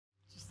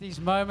these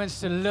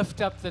moments to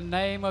lift up the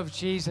name of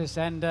Jesus.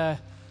 And,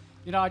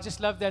 I just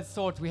love that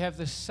thought. We have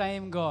the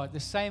same God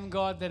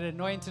that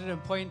anointed and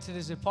appointed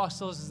his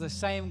apostles is the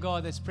same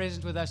God that's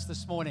present with us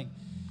this morning.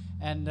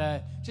 And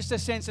just a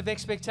sense of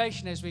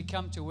expectation as we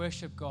come to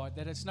worship God,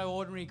 that it's no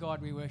ordinary God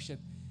we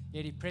worship,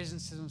 yet he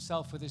presents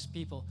himself with his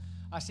people.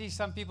 I see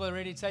some people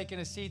already taking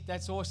a seat.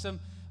 That's awesome.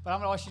 But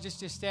I'm going to ask you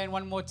just to stand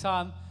one more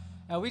time.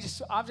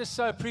 I just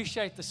so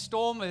appreciate the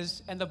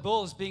Stormers and the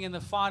Bulls being in the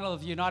final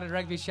of the United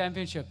Rugby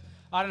Championship.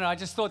 I don't know, I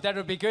just thought that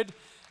would be good.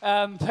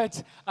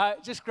 But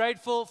just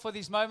grateful for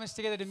these moments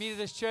together to meet at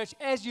this church.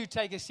 As you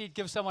take a seat,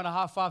 give someone a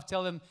high five,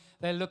 tell them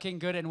they're looking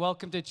good, and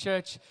welcome to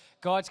church.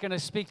 God's going to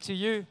speak to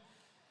you.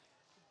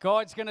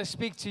 God's going to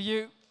speak to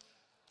you.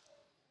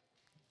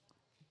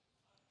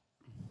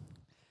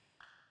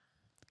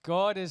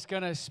 God is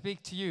going to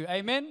speak to you.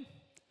 Amen?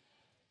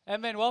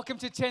 Amen. Welcome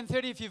to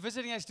 10:30. If you're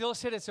visiting us,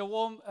 Dilsett, it's a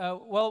warm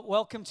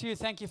welcome to you.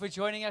 Thank you for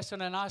joining us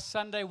on a nice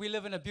Sunday. We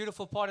live in a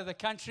beautiful part of the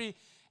country.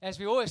 As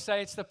we always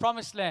say, it's the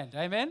promised land.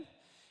 Amen?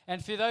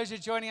 And for those who are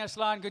joining us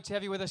live, good to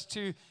have you with us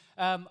too.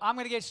 I'm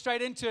going to get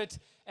straight into it.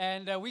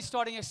 And we're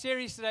starting a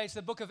series today. It's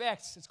the book of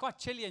Acts. It's quite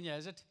chilly in here,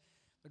 is it?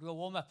 But we'll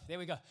warm up. There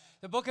we go.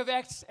 The book of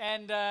Acts.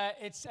 And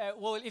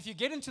if you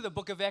get into the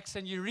book of Acts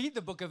and you read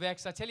the book of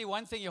Acts, I tell you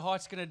one thing your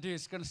heart's going to do.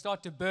 It's going to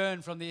start to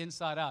burn from the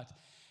inside out.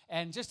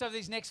 And just over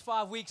these next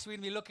 5 weeks, we're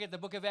going to be looking at the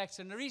book of Acts.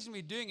 And the reason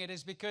we're doing it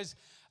is because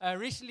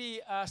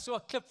recently I saw a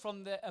clip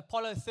from the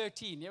Apollo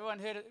 13. Everyone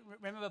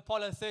remember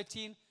Apollo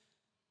 13?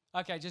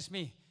 Okay, just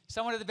me.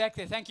 Someone at the back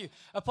there, thank you.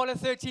 Apollo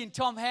 13,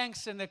 Tom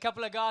Hanks and a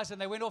couple of guys, and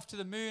they went off to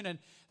the moon, and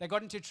they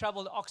got into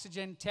trouble. The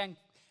oxygen tank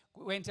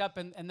went up,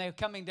 and they were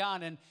coming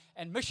down,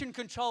 and Mission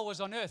Control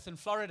was on Earth in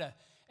Florida.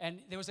 And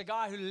there was a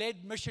guy who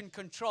led Mission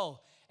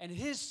Control, and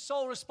his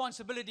sole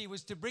responsibility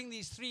was to bring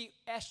these 3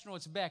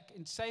 astronauts back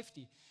in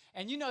safety.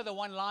 And you know the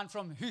one line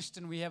from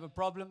Houston, we have a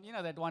problem. You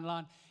know that one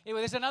line.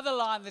 Anyway, there's another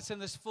line that's in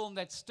this film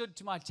that stood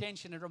to my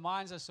attention. It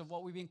reminds us of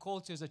what we've been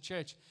called to as a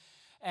church.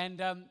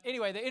 And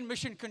anyway, they're in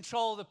Mission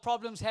Control. The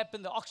problems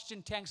happen. The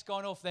oxygen tank's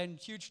gone off. They're in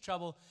huge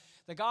trouble.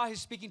 The guy who's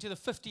speaking to the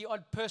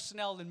 50-odd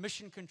personnel in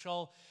Mission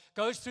Control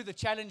goes through the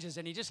challenges,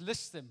 and he just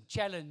lists them,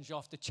 challenge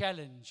after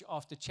challenge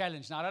after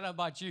challenge. Now, I don't know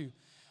about you,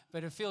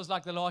 but it feels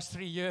like the last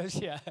 3 years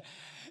here.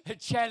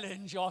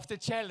 Challenge after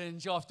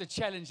challenge after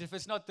challenge. If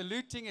it's not the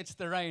looting, it's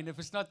the rain. If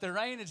it's not the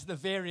rain, it's the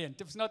variant.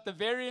 If it's not the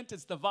variant,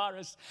 it's the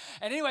virus.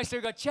 And anyway, so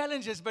we've got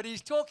challenges, but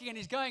he's talking and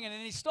he's going, and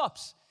then he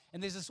stops.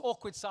 And there's this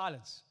awkward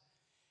silence.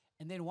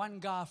 And then one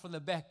guy from the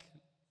back,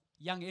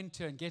 young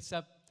intern, gets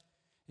up,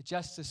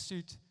 adjusts his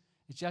suit,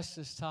 adjusts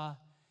his tie,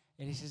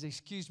 and he says,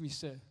 "Excuse me,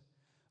 sir,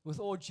 with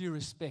all due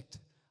respect,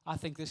 I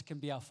think this can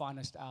be our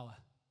finest hour."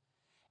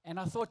 And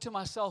I thought to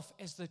myself,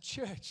 as the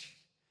church,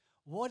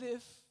 what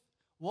if,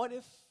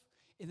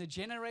 in the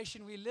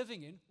generation we're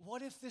living in,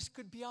 what if this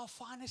could be our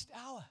finest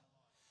hour?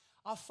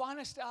 Our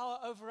finest hour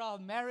over our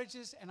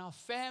marriages and our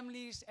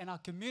families and our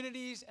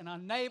communities and our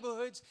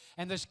neighborhoods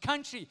and this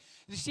country.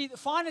 You see, the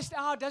finest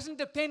hour doesn't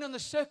depend on the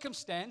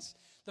circumstance.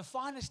 The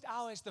finest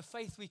hour is the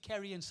faith we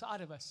carry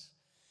inside of us.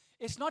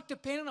 It's not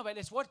dependent on it.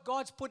 It's what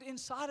God's put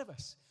inside of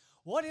us.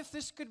 What if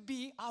this could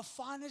be our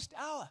finest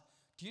hour?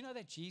 Do you know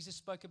that Jesus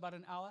spoke about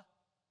an hour?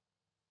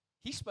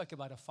 He spoke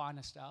about a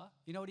finest hour.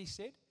 You know what he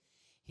said?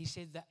 He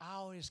said, "The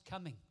hour is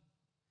coming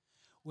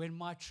when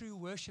my true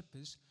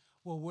worshipers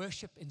will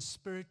worship in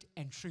spirit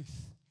and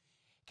truth."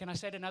 Can I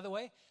say it another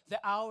way?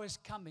 The hour is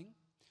coming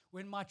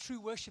when my true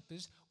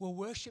worshipers will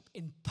worship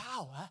in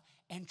power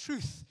and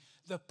truth.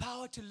 The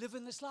power to live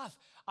in this life.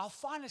 Our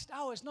finest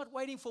hour is not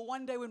waiting for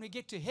one day when we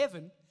get to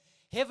heaven.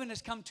 Heaven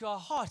has come to our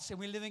hearts and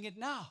we're living it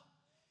now.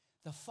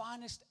 The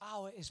finest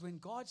hour is when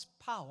God's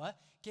power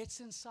gets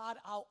inside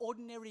our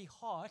ordinary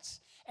hearts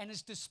and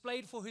is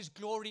displayed for his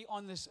glory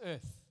on this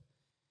earth.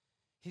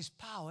 His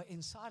power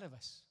inside of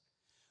us.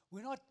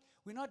 We're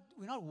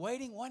not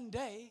waiting one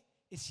day.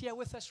 It's here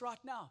with us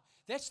right now.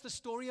 That's the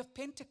story of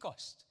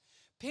Pentecost.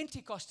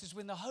 Pentecost is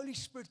when the Holy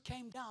Spirit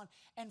came down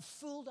and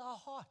filled our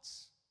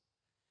hearts.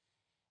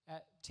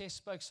 Tess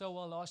spoke so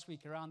well last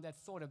week around that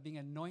thought of being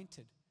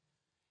anointed.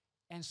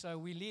 And so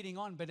we're leading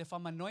on, but if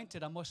I'm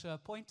anointed, I'm also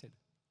appointed.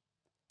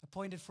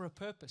 Appointed for a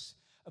purpose.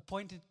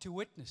 Appointed to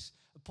witness.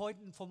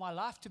 Appointed for my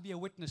life to be a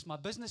witness, my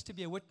business to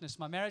be a witness,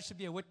 my marriage to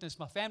be a witness,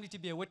 my family to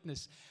be a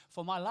witness,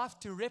 for my life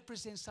to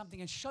represent something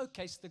and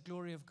showcase the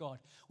glory of God.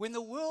 When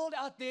the world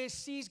out there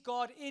sees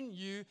God in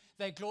you,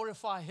 they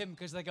glorify him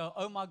because they go,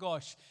 "Oh my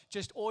gosh,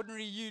 just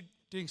ordinary you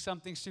doing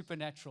something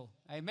supernatural."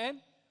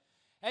 Amen?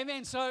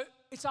 Amen. So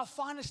it's our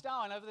finest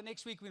hour, and over the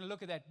next week we're going to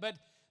look at that. But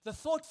the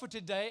thought for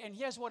today, and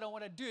here's what I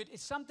want to do.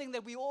 It's something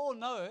that we all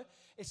know.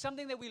 It's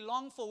something that we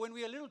long for. When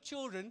we were little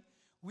children,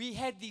 we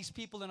had these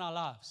people in our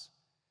lives.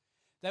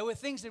 They were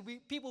things that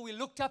people we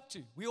looked up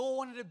to. We all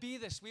wanted to be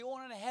this. We all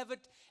wanted to have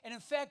it. And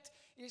in fact,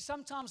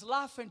 sometimes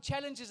life and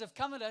challenges have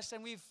come at us,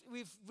 and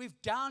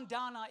we've downed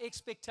down our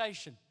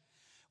expectation.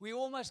 we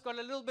almost got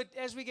a little bit,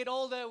 as we get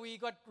older, we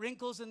got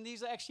wrinkles, and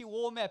these are actually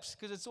war maps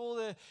because it's all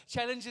the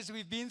challenges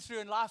we've been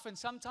through in life. And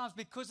sometimes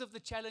because of the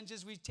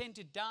challenges, we tend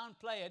to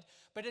downplay it.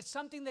 But it's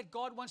something that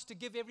God wants to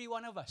give every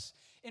one of us.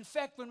 In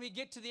fact, when we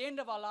get to the end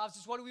of our lives,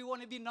 it's what we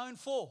want to be known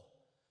for.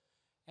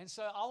 And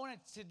so I wanted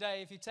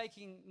today, if you're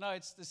taking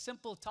notes, the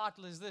simple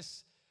title is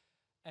this: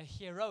 A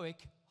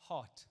Heroic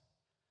Heart.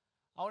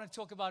 I want to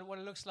talk about what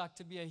it looks like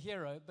to be a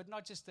hero, but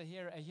not just a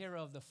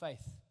hero of the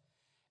faith.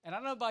 And I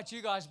don't know about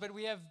you guys, but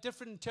we have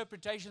different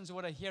interpretations of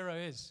what a hero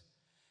is.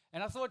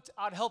 And I thought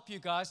I'd help you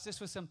guys just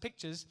with some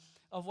pictures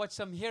of what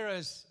some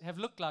heroes have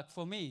looked like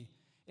for me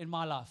in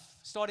my life.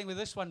 Starting with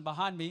this one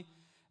behind me.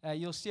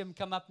 You'll see him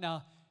come up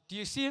now. Do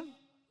you see him?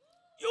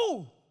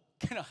 Yo!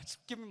 Can I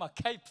give me my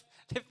cape?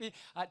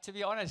 To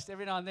be honest,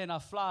 every now and then I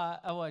fly,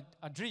 or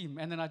I dream,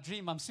 and then I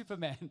dream I'm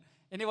Superman.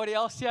 Anybody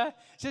else here?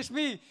 Just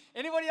me.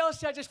 Anybody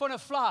else here just want to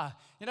fly?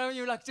 You know,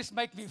 you're like, just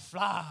make me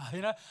fly.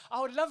 You know,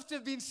 I would love to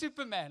have been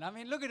Superman. I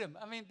mean, look at him.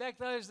 I mean, back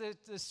those,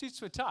 the suits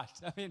were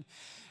tight. I mean,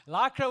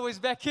 Lycra was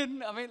back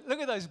in. I mean, look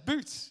at those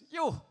boots.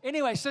 Yo.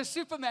 Anyway, so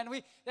Superman,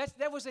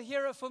 that was a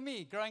hero for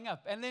me growing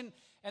up. And then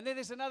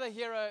there's another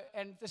hero,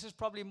 and this is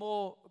probably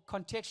more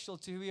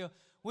contextual to you,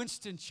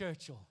 Winston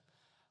Churchill.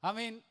 I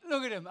mean,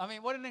 look at him. I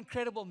mean, what an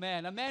incredible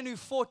man. A man who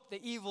fought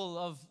the evil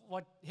of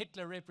what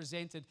Hitler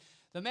represented.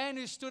 The man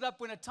who stood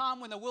up in a time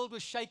when the world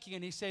was shaking,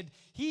 and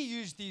he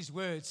used these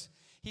words.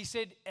 He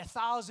said,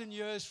 1,000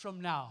 years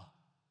from now,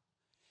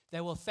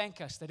 they will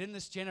thank us that in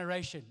this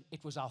generation,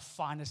 it was our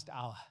finest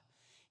hour.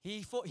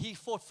 He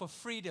fought for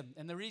freedom.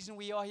 And the reason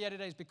we are here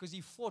today is because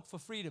he fought for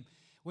freedom.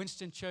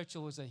 Winston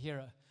Churchill was a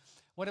hero.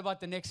 What about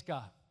the next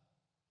guy?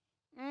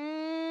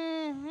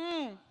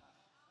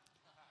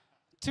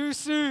 Too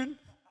soon.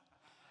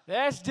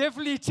 That's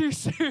definitely too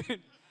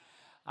soon.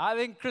 I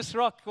think Chris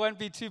Rock won't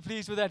be too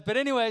pleased with that. But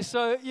anyway,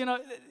 so, you know,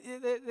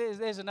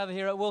 there's another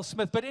hero, Will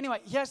Smith. But anyway,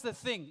 here's the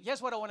thing.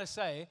 Here's what I want to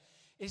say,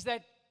 is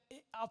that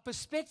our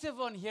perspective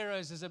on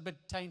heroes is a bit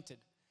tainted.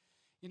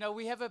 You know,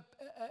 we have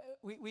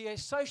we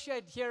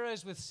associate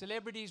heroes with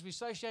celebrities. We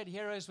associate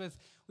heroes with,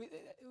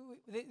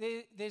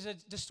 there's a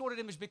distorted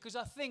image because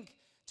I think,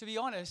 to be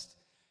honest,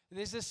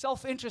 there's a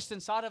self-interest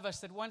inside of us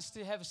that wants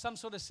to have some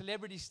sort of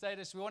celebrity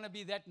status. We want to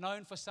be that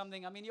known for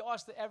something. I mean, you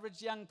ask the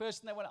average young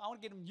person, I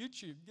want to get them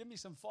YouTube, give me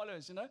some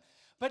followers, you know.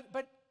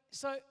 But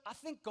so I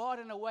think God,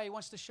 in a way,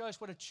 wants to show us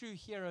what a true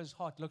hero's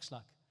heart looks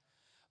like.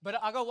 But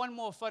I got one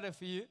more photo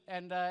for you,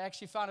 and I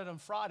actually found it on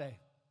Friday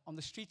on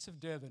the streets of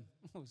Durban.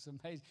 It was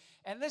amazing.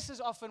 And this is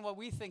often what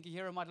we think a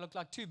hero might look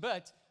like too,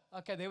 but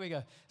okay, there we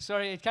go.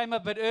 Sorry, it came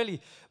up a bit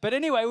early. But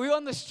anyway, we were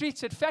on the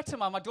streets at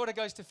Fatima. My daughter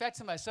goes to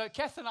Fatima. So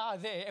Kath and I are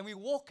there, and we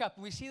walk up,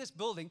 and we see this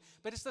building.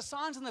 But it's the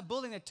signs on the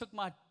building that took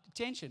my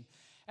attention.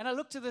 And I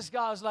looked at this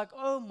guy. I was like,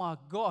 oh, my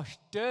gosh,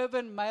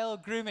 Durban male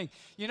grooming.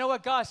 You know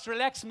what, guys?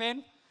 Relax,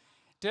 men.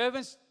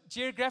 Durban's,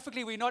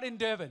 geographically, we're not in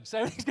Durban.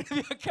 So it's going to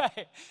be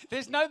okay.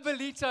 There's no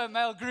Belito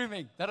male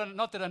grooming,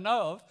 not that I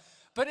know of.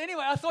 But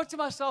anyway, I thought to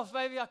myself,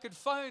 maybe I could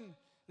phone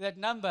that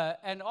number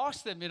and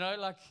ask them, you know,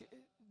 like,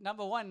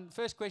 number one,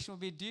 first question would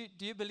be, do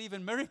you believe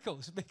in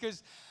miracles?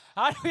 Because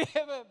how do we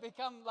ever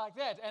become like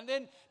that? And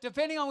then,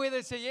 depending on whether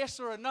it's a yes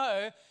or a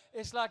no,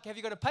 it's like, have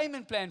you got a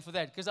payment plan for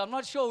that? Because I'm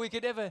not sure we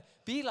could ever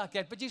be like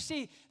that. But you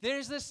see, there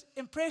is this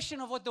impression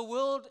of what the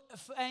world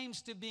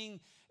aims to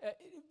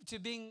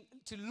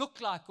look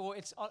like, or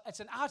it's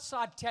an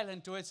outside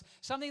talent, or it's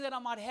something that I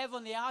might have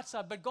on the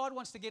outside, but God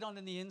wants to get on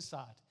in the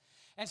inside.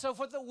 And so,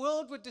 what the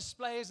world would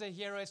display as a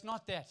hero, it's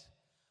not that.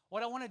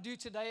 What I want to do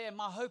today, and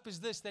my hope is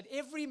this, that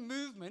every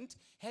movement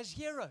has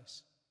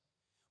heroes.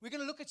 We're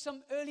going to look at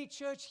some early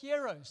church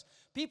heroes,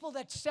 people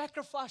that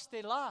sacrificed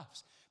their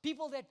lives,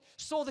 people that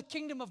saw the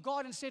kingdom of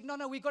God and said,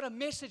 no, we've got a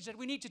message that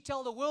we need to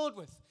tell the world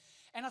with.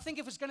 And I think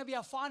if it's going to be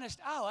our finest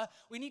hour,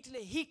 we need to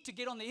let heat to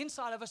get on the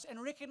inside of us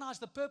and recognize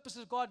the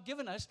purposes God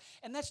given us,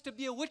 and that's to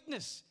be a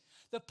witness.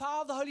 The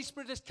power of the Holy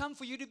Spirit has come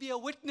for you to be a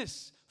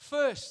witness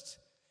first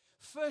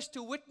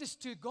to witness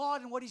to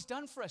God and what He's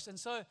done for us. And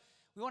so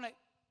we want to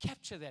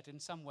capture that in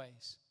some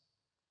ways.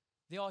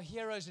 There are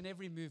heroes in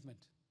every movement.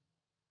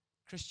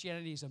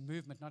 Christianity is a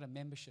movement, not a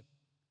membership.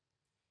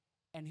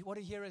 And what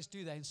do heroes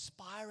do? They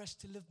inspire us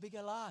to live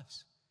bigger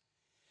lives.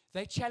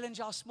 They challenge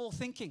our small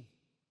thinking.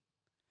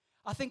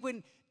 I think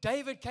when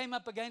David came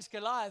up against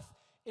Goliath,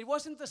 it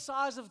wasn't the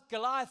size of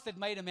Goliath that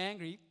made him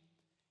angry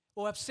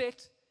or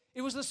upset.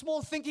 It was the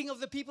small thinking of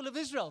the people of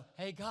Israel.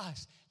 Hey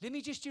guys, let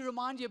me just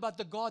remind you about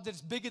the God that's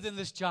bigger than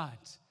this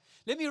giant.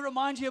 Let me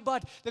remind you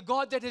about the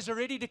God that has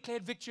already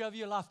declared victory over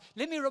your life.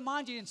 Let me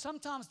remind you, and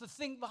sometimes the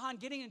thing behind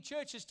getting in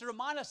church is to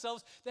remind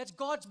ourselves that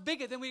God's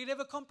bigger than we could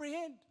ever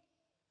comprehend.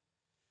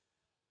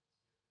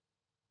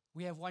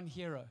 We have one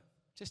hero,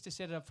 just to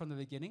set it up from the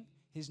beginning.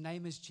 His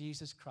name is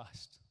Jesus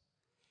Christ.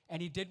 And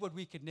He did what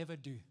we could never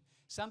do.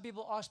 Some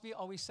people ask me,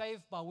 are we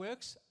saved by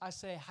works? I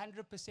say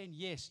 100%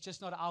 yes,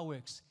 just not our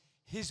works,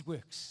 His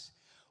works.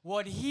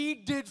 What He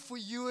did for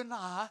you and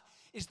I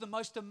is the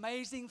most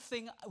amazing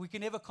thing we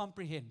can ever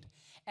comprehend.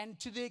 And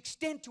to the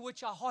extent to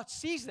which our heart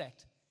sees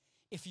that,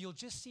 if you'll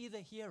just see the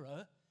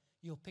hero,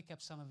 you'll pick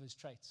up some of his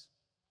traits.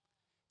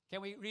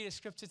 Can we read a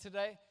scripture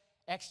today?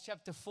 Acts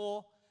chapter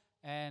 4,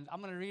 and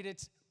I'm going to read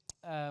it.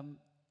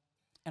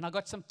 And I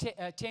got some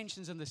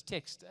tensions in this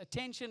text.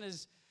 Tension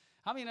is,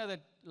 how many know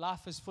that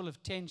life is full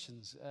of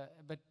tensions?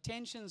 But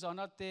tensions are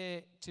not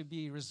there to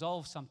be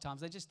resolved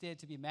sometimes. They're just there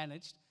to be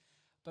managed.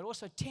 But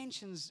also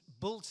tensions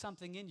build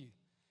something in you.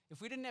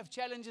 If we didn't have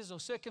challenges or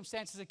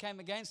circumstances that came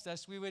against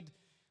us, we'd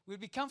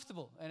be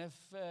comfortable. And if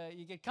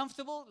you get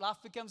comfortable, life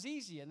becomes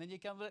easy. And then you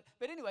come.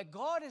 But anyway,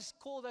 God has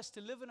called us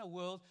to live in a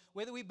world,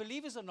 whether we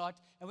believe it or not,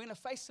 and we're going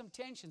to face some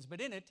tensions. But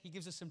in it, he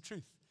gives us some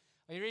truth.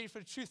 Are you ready for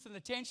the truth and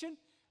the tension?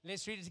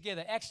 Let's read it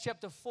together. Acts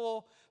chapter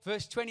 4,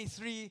 verse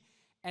 23.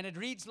 And it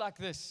reads like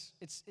this.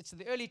 It's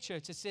the early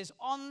church. It says,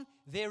 on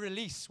their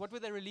release. What were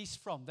they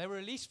released from? They were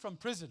released from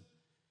prison.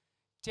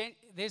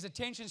 There's a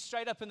tension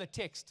straight up in the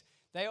text.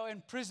 They are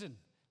in prison.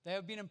 They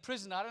have been in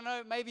prison. I don't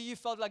know, maybe you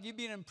felt like you've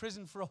been in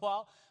prison for a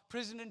while.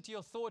 Prisoned into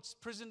your thoughts,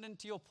 prisoned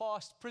into your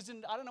past,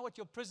 prisoned. I don't know what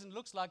your prison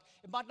looks like.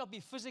 It might not be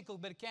physical,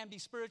 but it can be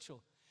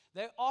spiritual.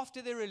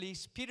 After their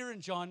release, Peter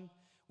and John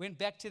went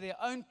back to their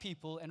own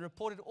people and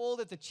reported all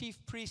that the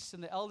chief priests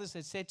and the elders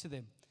had said to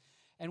them.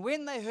 And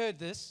when they heard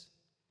this,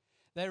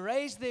 they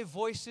raised their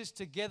voices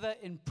together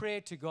in prayer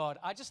to God.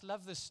 I just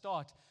love this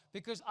start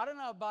because I don't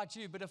know about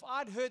you, but if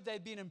I'd heard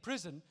they'd been in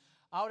prison,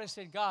 I would have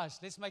said, guys,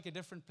 let's make a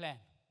different plan.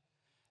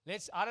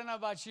 I don't know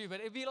about you, but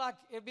it'd be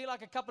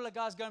like a couple of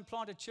guys go and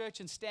plant a church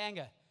in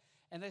Stanger,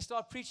 and they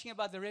start preaching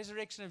about the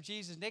resurrection of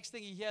Jesus. Next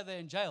thing you hear, they're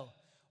in jail.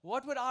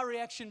 What would our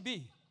reaction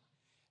be?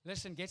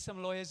 Listen, get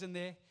some lawyers in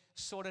there,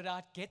 sort it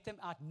out, get them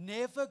out.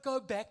 Never go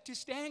back to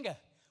Stanger.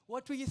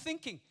 What were you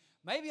thinking?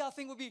 Maybe our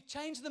thing would be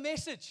change the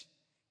message.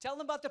 Tell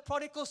them about the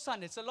prodigal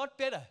son. It's a lot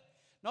better.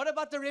 Not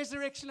about the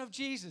resurrection of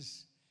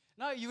Jesus.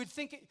 No, you would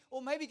think,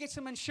 or maybe get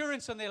some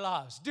insurance on their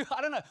lives.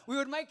 I don't know. We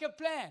would make a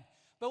plan.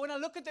 But when I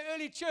look at the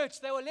early church,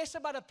 they were less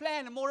about a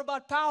plan and more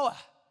about power.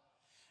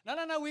 No.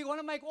 We want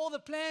to make all the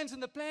plans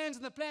and the plans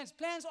and the plans.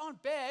 Plans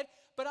aren't bad,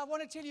 but I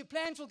want to tell you,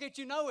 plans will get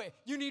you nowhere.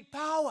 You need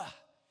power.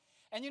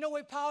 And you know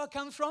where power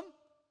comes from?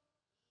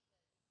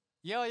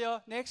 Yeah,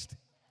 next.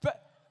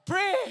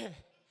 Prayer.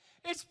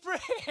 It's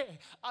prayer.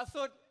 I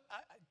thought,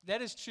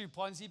 that is true,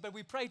 Ponzi, but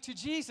we pray to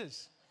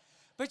Jesus.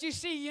 But you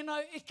see,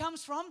 it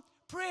comes from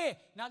prayer.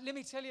 Now, let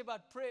me tell you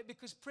about prayer,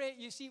 because prayer,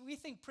 you see, we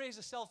think prayer is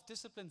a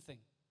self-discipline thing.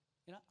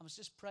 I must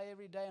just pray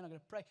every day and I'm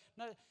going to pray.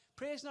 No,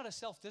 prayer is not a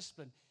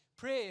self-discipline.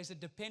 Prayer is a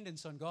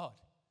dependence on God.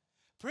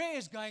 Prayer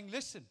is going,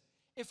 listen,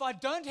 if I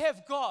don't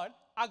have God,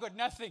 I got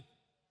nothing.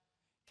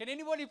 Can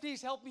anybody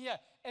please help me here?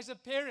 As a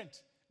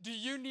parent, do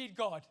you need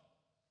God?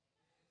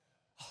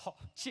 Oh,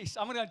 jeez,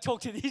 I'm going to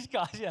talk to these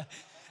guys here.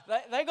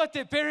 They got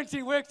their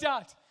parenting worked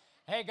out.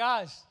 Hey,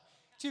 guys,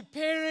 to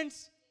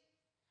parents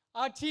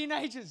our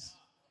teenagers,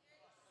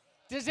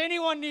 does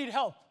anyone need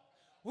help?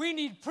 We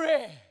need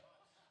prayer.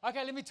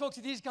 Okay, let me talk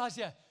to these guys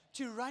here.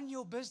 To run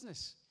your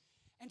business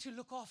and to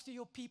look after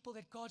your people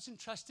that God's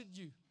entrusted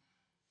you.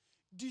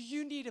 Do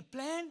you need a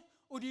plan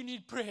or do you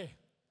need prayer?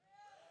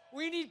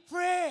 We need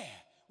prayer.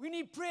 We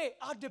need prayer.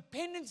 Our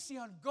dependency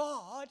on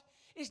God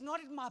is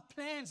not in my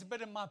plans,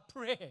 but in my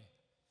prayer.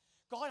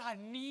 God, I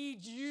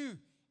need you.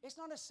 It's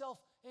not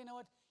you know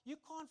what? You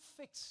can't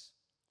fix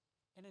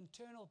an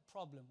internal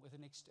problem with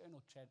an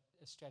external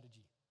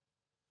strategy.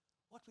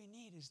 What we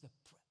need is the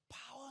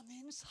power on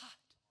the inside.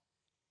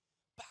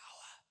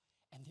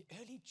 And the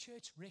early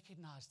church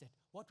recognized it.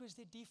 What was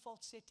their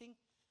default setting?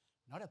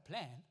 Not a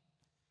plan,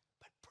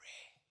 but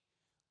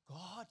prayer.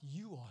 God,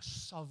 you are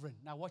sovereign.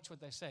 Now watch what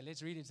they say.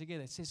 Let's read it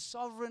together. It says,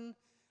 Sovereign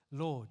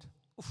Lord.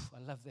 Oof, I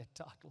love that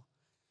title.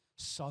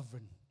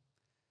 Sovereign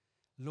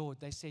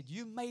Lord. They said,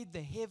 you made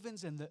the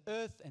heavens and the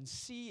earth and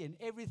sea and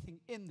everything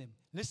in them.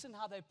 Listen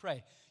how they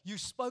pray. You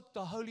spoke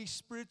the Holy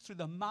Spirit through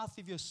the mouth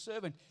of your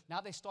servant.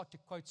 Now they start to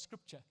quote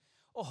scripture.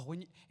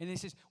 And it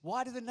says,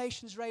 why do the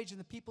nations rage and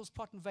the peoples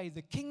plot in vain?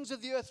 The kings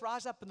of the earth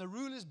rise up and the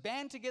rulers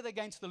band together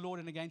against the Lord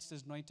and against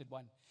his anointed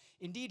one.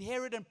 Indeed,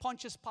 Herod and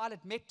Pontius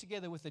Pilate met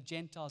together with the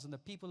Gentiles and the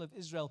people of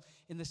Israel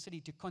in the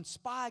city to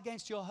conspire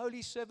against your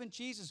holy servant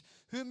Jesus,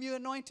 whom you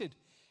anointed.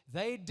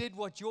 They did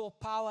what your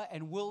power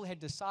and will had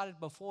decided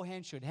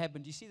beforehand should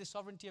happen. Do you see the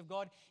sovereignty of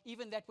God?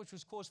 Even that which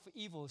was caused for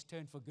evil is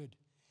turned for good.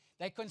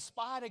 They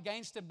conspired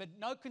against him, but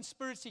no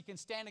conspiracy can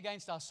stand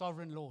against our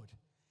sovereign Lord.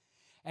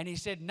 And he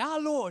said, now,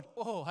 Lord.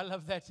 Oh, I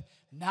love that.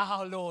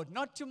 Now, Lord.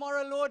 Not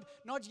tomorrow, Lord.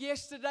 Not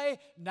yesterday.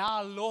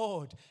 Now,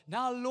 Lord.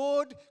 Now,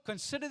 Lord,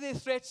 consider their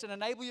threats and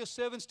enable your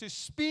servants to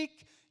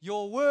speak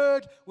your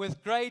word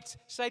with great,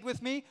 say it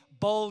with me,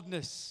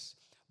 boldness.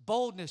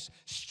 Boldness.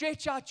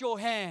 Stretch out your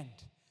hand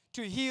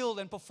to heal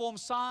and perform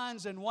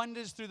signs and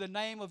wonders through the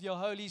name of your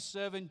holy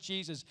servant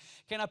Jesus.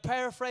 Can I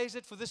paraphrase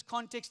it for this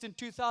context in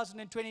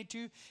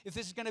 2022? If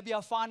this is going to be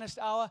our finest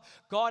hour,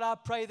 God, I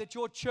pray that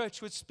your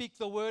church would speak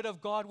the word of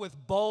God with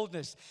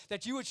boldness,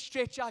 that you would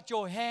stretch out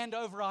your hand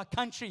over our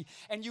country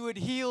and you would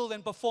heal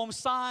and perform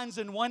signs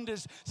and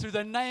wonders through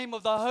the name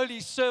of the holy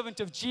servant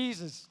of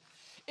Jesus.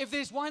 If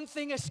there's one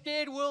thing a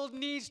scared world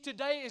needs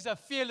today is a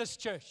fearless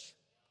church.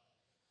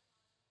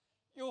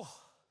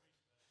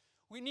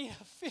 We need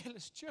a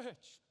fearless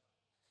church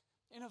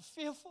in a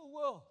fearful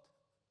world.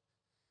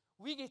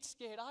 We get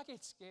scared. I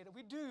get scared.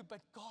 We do,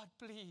 but God,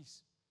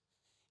 please,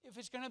 if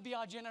it's going to be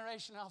our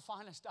generation, our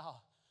finest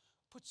hour,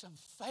 put some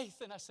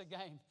faith in us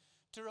again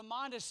to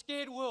remind a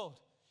scared world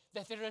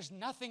that there is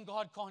nothing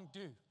God can't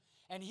do,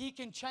 and He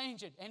can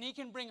change it, and He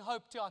can bring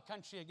hope to our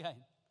country again.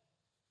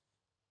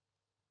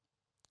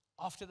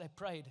 After they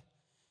prayed,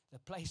 the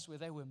place where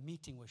they were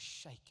meeting was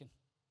shaken.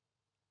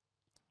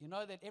 You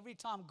know that every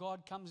time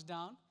God comes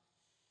down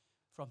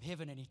from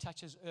heaven and He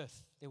touches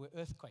earth, there were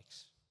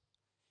earthquakes.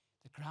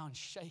 The ground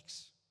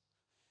shakes.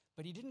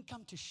 But He didn't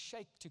come to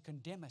shake to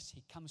condemn us.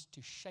 He comes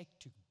to shake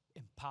to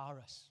empower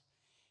us,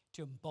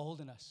 to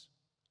embolden us.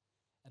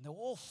 And they were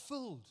all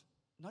filled,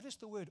 notice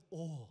the word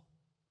all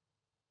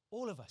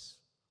of us,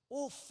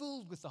 all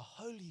filled with the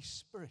Holy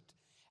Spirit,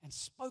 and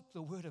spoke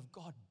the word of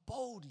God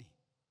boldly.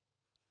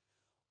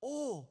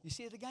 All, you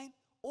see it again?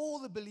 All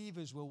the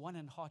believers were one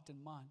in heart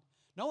and mind.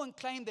 No one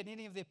claimed that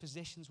any of their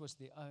possessions was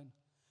their own,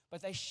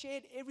 but they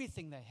shared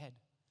everything they had.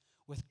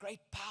 With great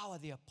power,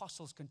 the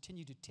apostles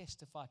continued to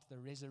testify to the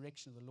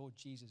resurrection of the Lord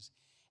Jesus.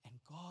 And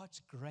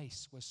God's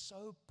grace was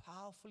so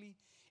powerfully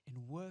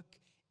in work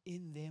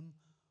in them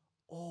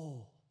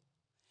all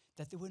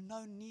that there were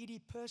no needy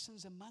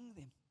persons among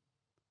them.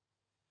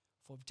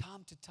 From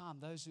time to time,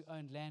 those who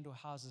owned land or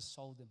houses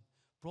sold them,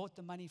 brought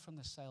the money from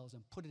the sales,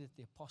 and put it at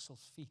the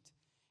apostles' feet,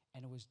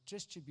 and it was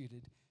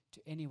distributed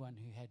to anyone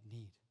who had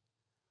need.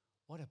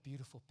 What a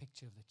beautiful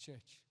picture of the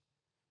church.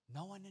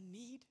 No one in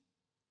need.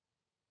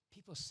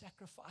 People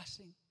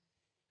sacrificing,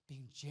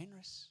 being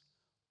generous,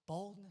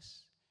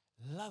 boldness,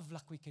 love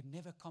like we could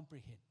never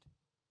comprehend.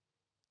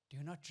 Do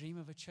you not dream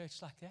of a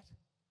church like that?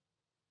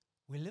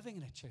 We're living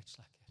in a church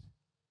like that.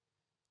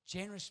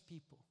 Generous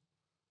people,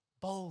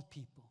 bold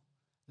people,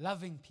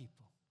 loving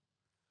people.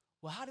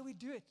 Well, how do we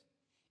do it?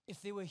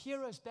 If there were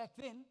heroes back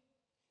then,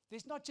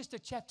 there's not just a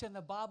chapter in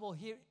the Bible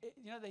here,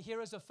 you know, the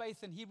heroes of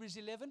faith in Hebrews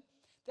 11.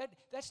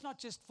 That's not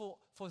just for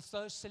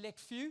those select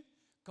few.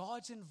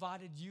 God's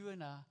invited you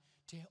and I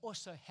to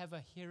also have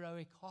a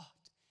heroic heart.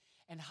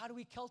 And how do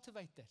we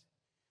cultivate that?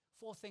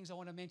 4 things I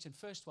want to mention.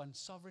 First one,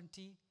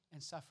 sovereignty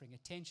and suffering.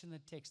 Attention to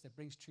the text that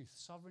brings truth.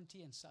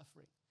 Sovereignty and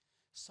suffering.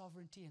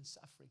 Sovereignty and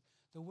suffering.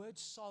 The word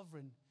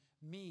sovereign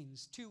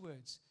means 2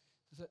 words.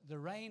 The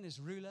reign is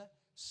ruler.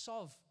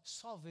 Sov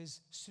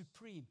is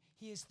supreme.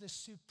 He is the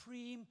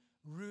supreme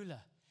ruler.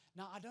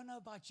 Now, I don't know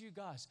about you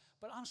guys,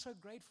 but I'm so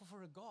grateful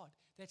for a God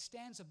that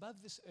stands above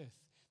this earth,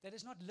 that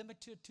is not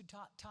limited to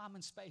time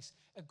and space.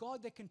 A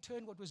God that can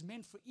turn what was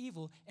meant for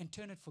evil and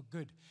turn it for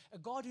good. A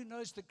God who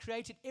knows that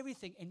created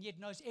everything and yet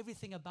knows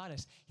everything about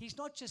us. He's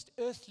not just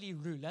earthly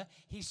ruler,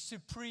 He's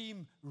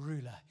supreme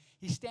ruler.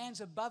 He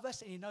stands above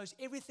us and He knows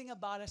everything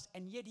about us,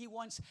 and yet He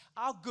wants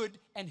our good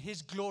and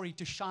His glory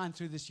to shine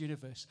through this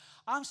universe.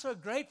 I'm so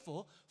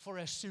grateful for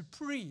a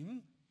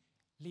supreme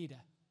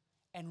leader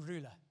and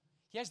ruler.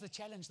 Here's the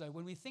challenge, though.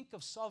 When we think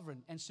of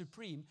sovereign and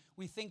supreme,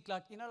 we think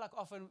like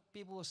often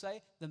people will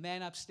say, the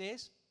man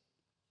upstairs.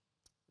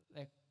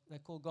 They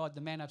call God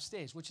the man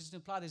upstairs, which is to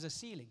imply there's a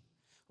ceiling,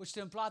 which is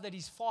to imply that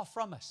He's far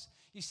from us.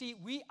 You see,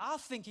 our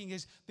thinking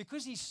is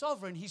because He's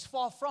sovereign, He's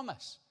far from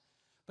us.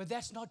 But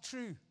that's not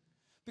true,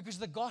 because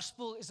the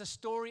gospel is a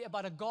story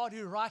about a God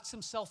who writes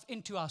Himself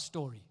into our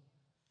story.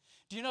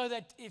 Do you know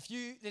that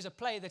there's a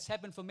play that's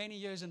happened for many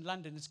years in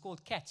London. It's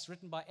called Cats,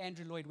 written by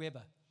Andrew Lloyd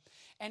Webber.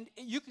 And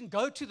you can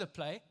go to the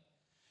play.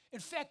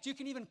 In fact, you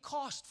can even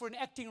cast for an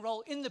acting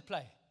role in the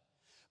play.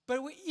 But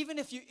even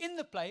if you're in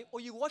the play or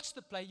you watch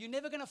the play, you're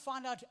never going to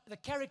find out the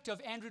character of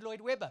Andrew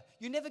Lloyd Webber.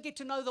 You never get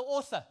to know the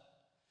author.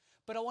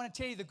 But I want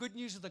to tell you the good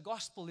news of the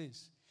gospel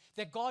is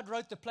that God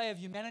wrote the play of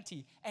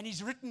humanity, and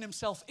He's written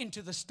Himself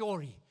into the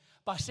story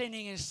by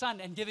sending His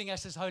Son and giving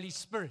us His Holy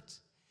Spirit.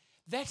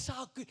 That's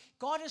how good.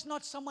 God is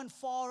not someone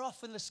far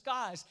off in the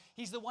skies.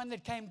 He's the one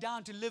that came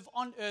down to live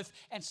on earth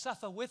and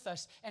suffer with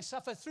us and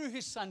suffer through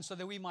His Son so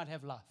that we might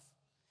have life.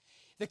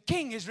 The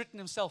King has written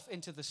Himself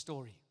into the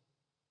story.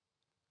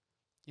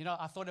 You know,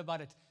 I thought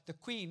about it. The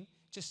Queen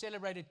just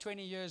celebrated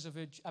 70 years of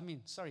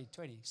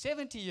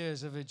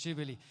her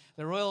Jubilee.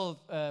 The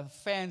royal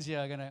fans here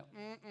are going to,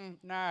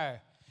 no.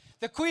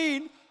 The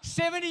Queen,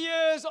 70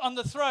 years on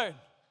the throne.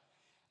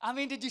 I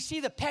mean, did you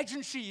see the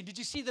pageantry? Did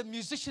you see the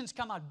musicians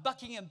come out?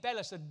 Buckingham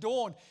Palace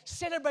adorned,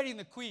 celebrating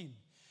the Queen.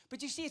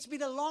 But you see, it's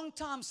been a long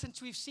time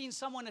since we've seen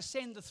someone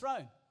ascend the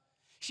throne.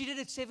 She did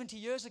it 70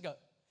 years ago.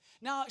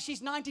 Now, she's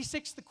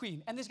 96, the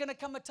Queen, and there's going to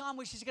come a time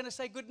where she's going to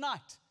say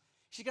goodnight.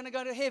 She's going to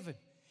go to heaven.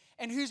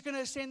 And who's going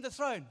to ascend the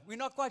throne? We're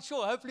not quite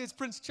sure. Hopefully it's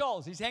Prince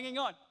Charles. He's hanging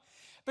on.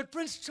 But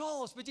Prince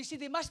Charles, but you see,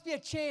 there must be a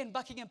chair in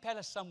Buckingham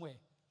Palace somewhere.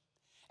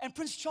 And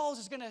Prince Charles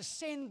is going to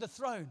ascend the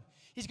throne.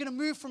 He's going to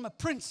move from a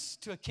prince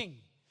to a king.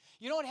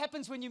 You know what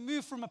happens when you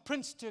move from a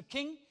prince to a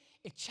king?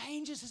 It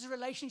changes his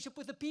relationship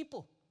with the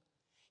people.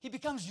 He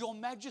becomes your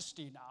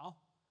majesty now.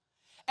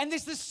 And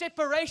there's this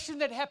separation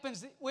that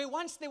happens where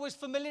once there was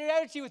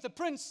familiarity with the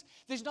prince,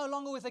 there's no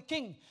longer with the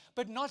king,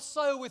 but not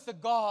so with the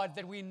God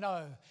that we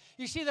know.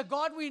 You see, the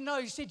God we know,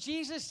 you see,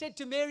 Jesus said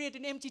to Mary at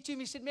an empty tomb,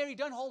 he said, Mary,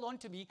 don't hold on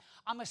to me.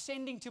 I'm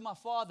ascending to my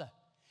Father.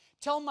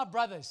 Tell my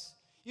brothers.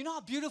 You know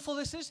how beautiful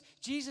this is?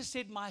 Jesus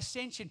said, my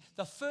ascension,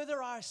 the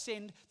further I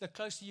ascend, the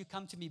closer you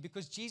come to me.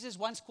 Because Jesus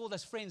once called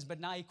us friends, but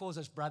now he calls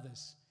us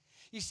brothers.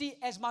 You see,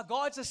 as my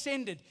God's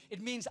ascended,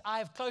 it means I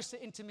have closer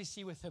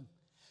intimacy with him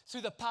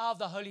through the power of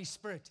the Holy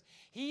Spirit.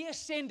 He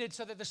ascended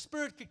so that the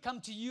Spirit could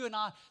come to you and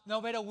I no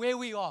matter where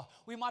we are.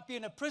 We might be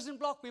in a prison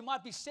block, we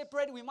might be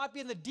separated, we might be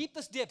in the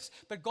deepest depths,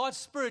 but God's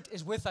Spirit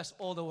is with us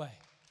all the way.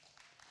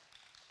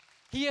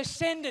 He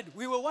ascended.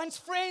 We were once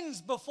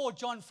friends before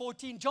John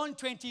 14. John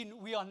 20,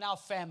 we are now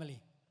family.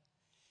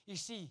 You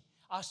see,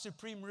 our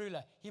supreme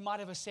ruler, he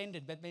might have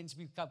ascended, but means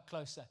we come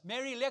closer.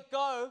 Mary, let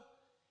go.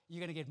 You're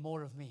going to get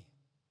more of me.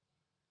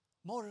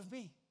 More of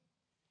me.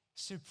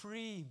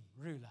 Supreme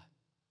ruler.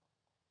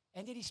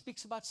 And then he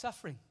speaks about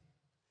suffering.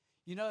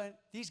 You know,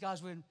 these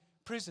guys were in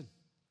prison.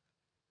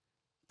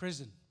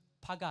 Prison.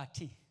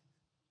 Pagati.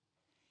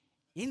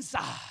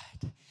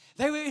 Inside.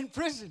 They were in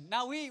prison.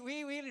 Now, we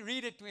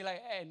read it and we're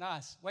like, hey,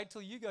 nice. Wait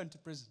till you go into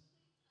prison.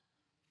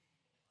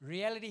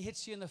 Reality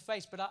hits you in the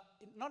face, but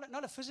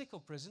not a physical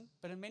prison,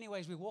 but in many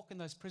ways we walk in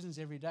those prisons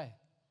every day.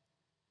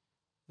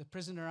 The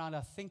prison around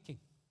our thinking.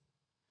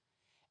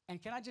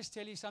 And can I just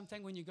tell you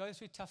something? When you go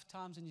through tough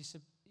times and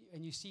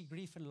you see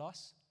grief and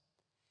loss,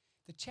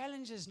 the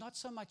challenge is not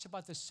so much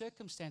about the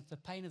circumstance, the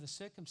pain of the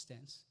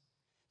circumstance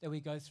that we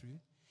go through.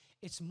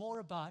 It's more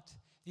about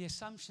the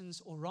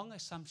assumptions or wrong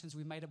assumptions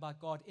we made about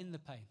God in the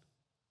pain.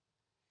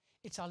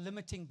 It's our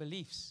limiting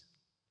beliefs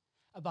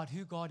about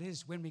who God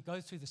is when we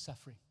go through the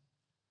suffering.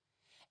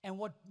 And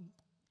what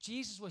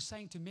Jesus was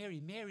saying to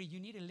Mary, Mary, you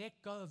need to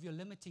let go of your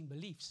limiting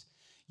beliefs.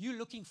 You're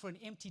looking for an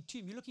empty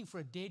tomb. You're looking for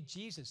a dead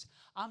Jesus.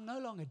 I'm no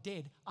longer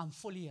dead. I'm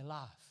fully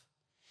alive.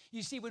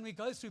 You see, when we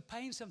go through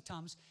pain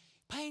sometimes,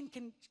 pain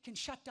can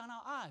shut down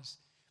our eyes.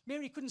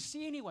 Mary couldn't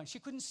see anyone. She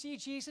couldn't see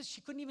Jesus. She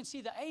couldn't even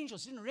see the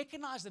angels. She didn't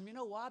recognize them. You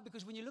know why?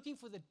 Because when you're looking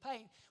for the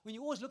pain, when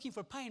you're always looking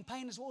for pain,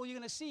 pain is all you're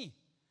going to see.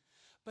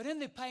 But in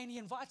the pain, he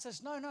invites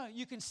us, no,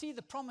 you can see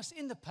the promise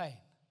in the pain.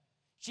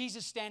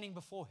 Jesus standing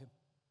before him.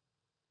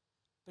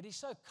 But he's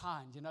so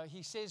kind, you know.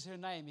 He says her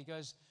name. He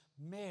goes,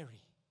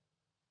 Mary.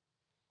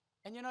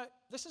 And you know,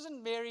 this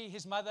isn't Mary,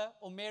 his mother,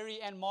 or Mary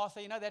and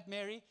Martha. You know that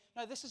Mary?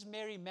 No, this is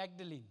Mary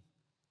Magdalene.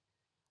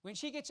 When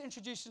she gets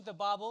introduced into the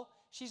Bible,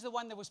 she's the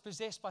one that was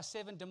possessed by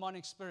 7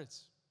 demonic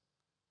spirits.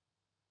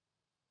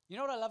 You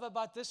know what I love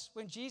about this?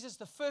 When Jesus,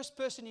 the first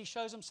person he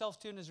shows himself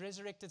to in his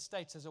resurrected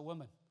states as a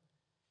woman,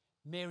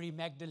 Mary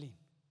Magdalene.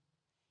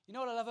 You know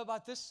what I love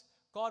about this?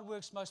 God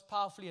works most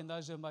powerfully in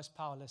those who are most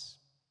powerless.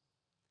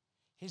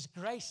 His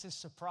grace is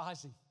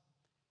surprising.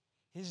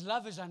 His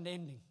love is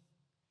unending.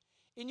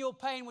 In your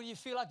pain, when you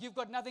feel like you've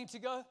got nothing to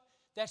go,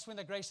 that's when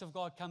the grace of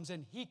God comes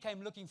in. He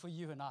came looking for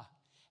you and I,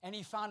 and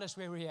he found us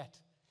where we're at.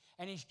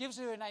 And he gives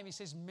her name. He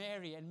says,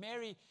 Mary. And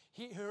Mary,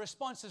 her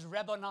response is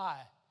Rabboni.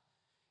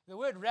 The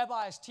word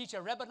rabbi is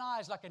teacher. Rabboni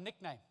is like a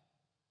nickname.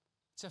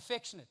 It's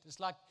affectionate. It's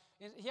like,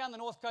 here on the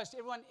North Coast,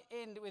 everyone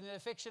end with an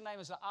affection name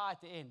is an I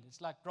at the end.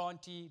 It's like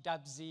Granty,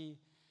 Dubsy,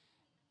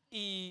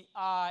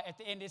 E-I at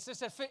the end. It's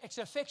just it's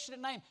an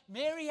affectionate name.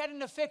 Mary had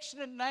an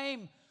affectionate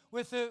name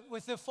with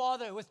her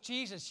father, with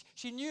Jesus.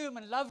 She knew him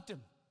and loved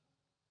him.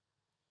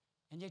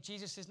 And yet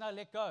Jesus says, no,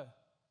 let go,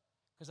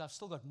 because I've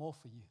still got more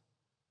for you.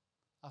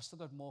 I've still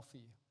got more for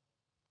you.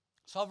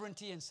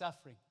 Sovereignty and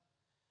suffering.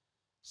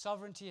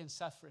 Sovereignty and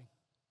suffering.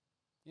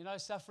 You know,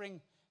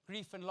 suffering,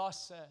 grief and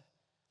loss,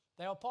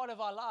 they are part of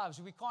our lives.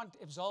 We can't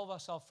absolve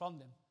ourselves from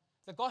them.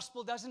 The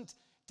gospel doesn't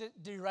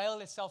derail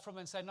itself from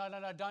it and say, no,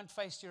 don't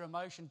face your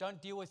emotion.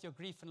 Don't deal with your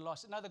grief and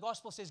loss. No, the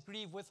gospel says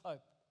grieve with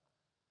hope.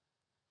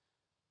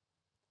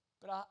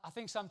 But I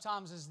think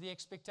sometimes the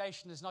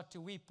expectation is not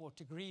to weep or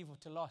to grieve or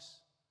to loss.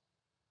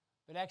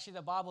 But actually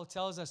the Bible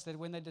tells us that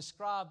when they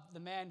describe the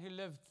man who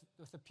lived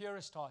with the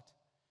purest heart,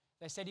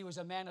 they said he was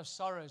a man of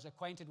sorrows,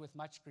 acquainted with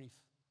much grief.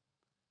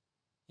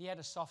 He had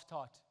a soft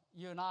heart.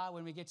 You and I,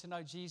 when we get to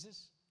know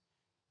Jesus,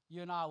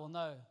 you and I will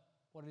know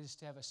what it is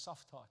to have a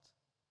soft heart.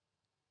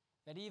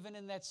 That even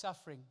in that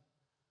suffering,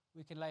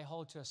 we can lay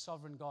hold to a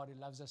sovereign God who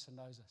loves us and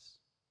knows us.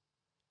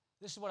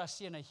 This is what I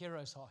see in a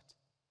hero's heart.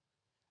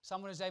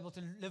 Someone who's able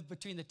to live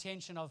between the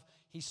tension of,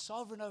 he's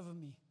sovereign over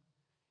me,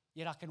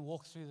 yet I can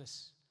walk through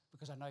this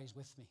because I know he's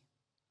with me.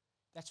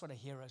 That's what a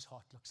hero's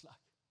heart looks like.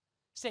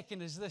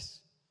 Second is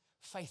this,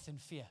 faith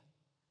and fear.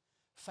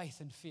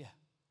 Faith and fear.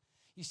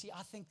 You see,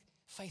 I think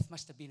faith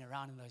must have been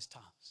around in those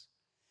times.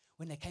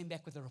 When they came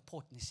back with a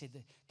report and they said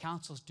the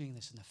council's doing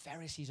this and the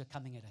Pharisees are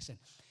coming at us and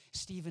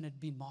Stephen had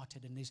been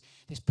martyred and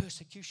there's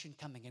persecution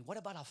coming. And what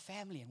about our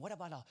family? And what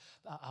about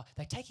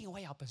they're taking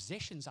away our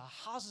possessions. Our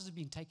houses have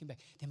been taken back.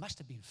 There must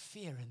have been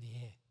fear in the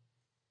air.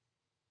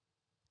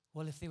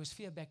 Well, if there was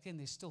fear back then,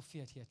 there's still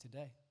fear here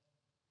today.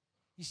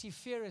 You see,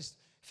 fear is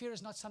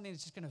not something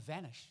that's just going to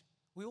vanish.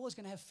 We're always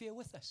going to have fear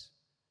with us.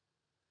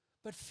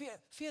 But fear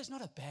is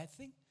not a bad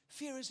thing.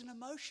 Fear is an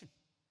emotion.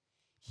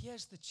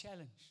 Here's the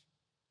challenge.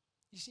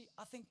 You see,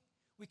 I think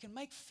we can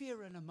make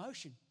fear an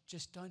emotion,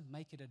 just don't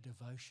make it a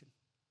devotion.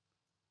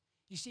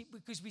 You see,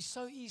 because we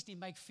so easily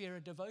make fear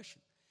a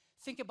devotion.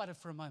 Think about it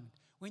for a moment.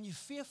 When you're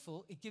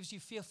fearful, it gives you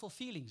fearful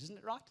feelings, isn't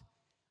it right?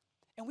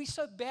 And we're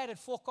so bad at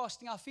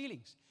forecasting our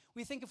feelings.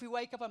 We think if we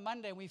wake up on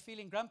Monday and we're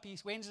feeling grumpy,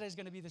 Wednesday is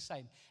going to be the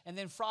same. And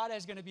then Friday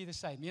is going to be the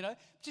same, you know.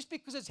 Just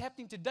because it's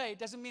happening today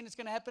doesn't mean it's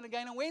going to happen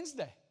again on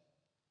Wednesday.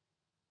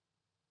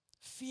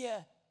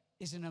 Fear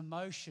is an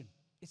emotion.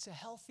 It's a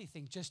healthy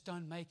thing. Just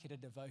don't make it a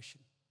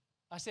devotion.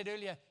 I said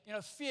earlier, you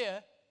know,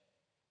 fear,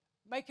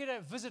 make it a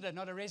visitor,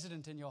 not a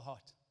resident in your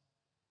heart.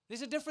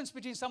 There's a difference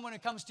between someone who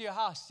comes to your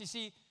house. You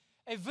see,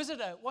 a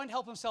visitor won't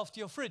help himself to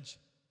your fridge.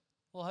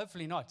 Well,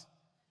 hopefully not.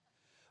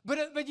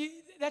 But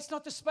that's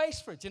not the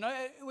space for it, you know.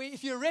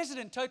 If you're a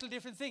resident, totally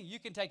different thing. You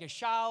can take a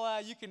shower,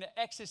 you can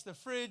access the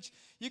fridge,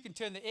 you can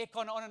turn the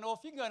aircon on and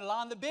off, you can go and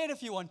lie on the bed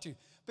if you want to,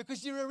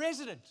 because you're a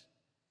resident.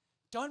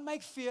 Don't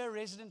make fear a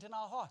resident in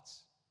our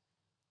hearts.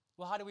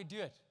 Well, how do we do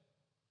it?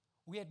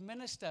 We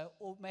administer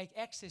or make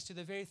access to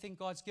the very thing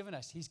God's given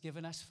us. He's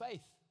given us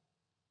faith.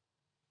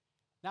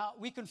 Now,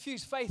 we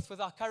confuse faith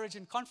with our courage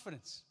and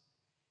confidence.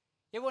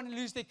 Everyone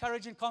lose their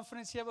courage and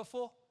confidence here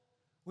before?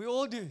 We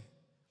all do.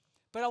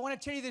 But I want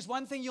to tell you, there's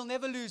one thing you'll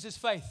never lose is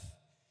faith.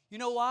 You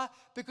know why?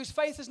 Because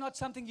faith is not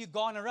something you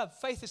garner up.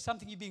 Faith is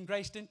something you've been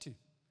graced into.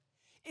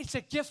 It's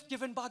a gift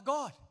given by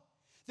God.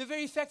 The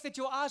very fact that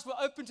your eyes were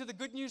open to the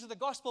good news of the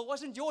gospel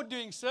wasn't your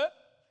doing, sir.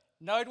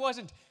 No, it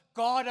wasn't.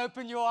 God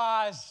opened your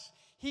eyes.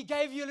 He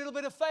gave you a little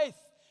bit of faith.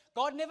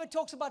 God never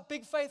talks about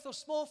big faith or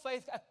small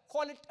faith,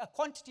 a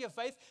quantity of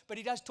faith, but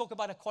He does talk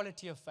about a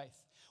quality of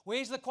faith.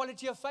 Where's the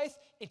quality of faith?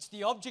 It's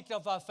the object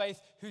of our faith,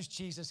 who's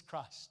Jesus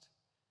Christ.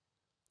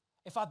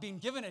 If I've been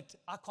given it,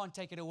 I can't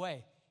take it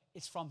away.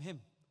 It's from Him.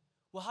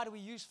 Well, how do we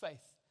use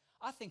faith?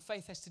 I think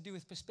faith has to do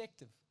with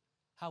perspective,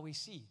 how we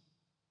see.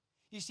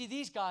 You see,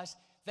 these guys,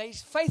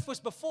 faith was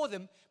before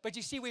them, but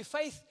you see, where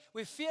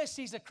fear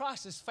sees a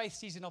crisis, faith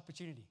sees an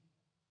opportunity.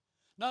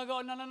 No,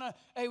 God, no.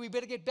 Hey, we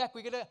better get back.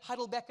 We're going to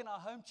huddle back in our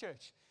home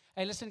church.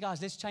 Hey, listen,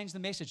 guys, let's change the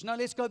message. No,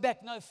 let's go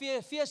back. No,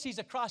 fear sees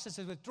a crisis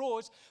and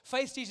withdraws.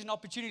 Faith sees an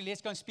opportunity.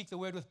 Let's go and speak the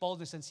word with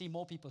boldness and see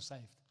more people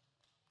saved.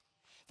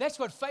 That's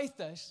what faith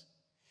does.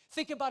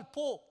 Think about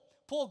Paul.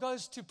 Paul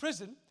goes to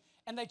prison,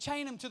 and they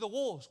chain him to the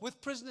walls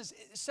with prisoners,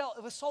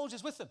 with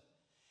soldiers with him.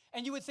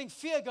 And you would think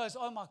fear goes,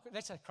 oh my,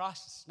 that's a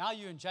crisis. Now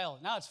you're in jail.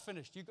 Now it's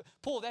finished.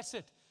 Paul, that's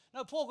it.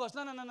 No, Paul goes,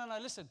 no,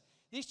 listen.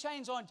 These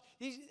chains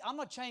I'm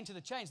not chained to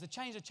the chains. The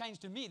chains are chained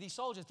to me. These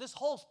soldiers, this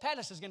whole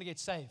palace is going to get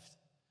saved.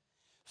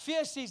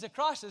 Fear sees a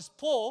crisis.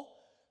 Paul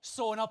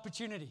saw an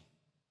opportunity.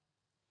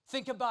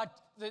 Think about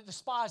the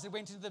spies that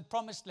went into the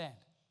promised land.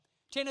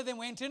 10 of them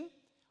went in.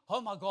 Oh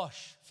my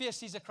gosh, fear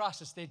sees a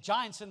crisis. There are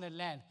giants in the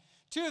land.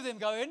 2 of them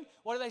go in.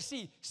 What do they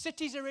see?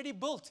 Cities already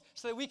built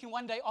so that we can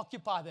one day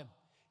occupy them.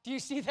 Do you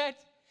see that?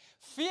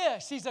 Fear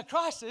sees a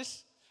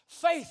crisis.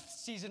 Faith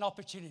sees an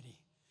opportunity.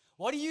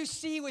 What do you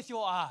see with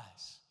your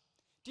eyes?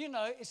 Do you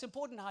know, it's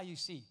important how you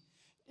see.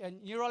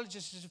 And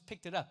neurologists have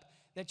picked it up,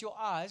 that your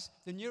eyes,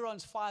 the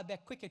neurons fire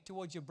back quicker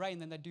towards your brain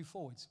than they do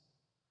forwards.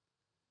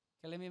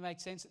 Okay, let me make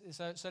sense.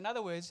 So in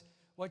other words,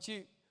 what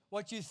you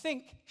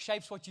think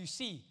shapes what you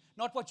see.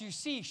 Not what you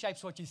see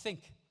shapes what you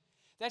think.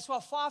 That's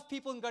why 5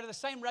 people can go to the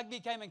same rugby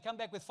game and come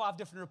back with 5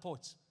 different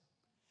reports.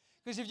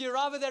 Because if you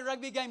arrive at that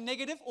rugby game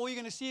negative, all you're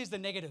going to see is the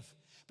negative.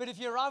 But if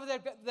you arrive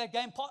at that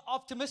game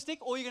optimistic,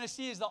 all you're going to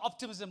see is the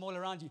optimism all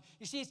around you.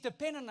 You see, it's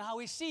dependent on how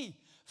we see.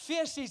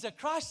 Fear sees a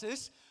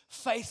crisis.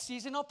 Faith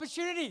sees an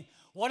opportunity.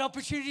 What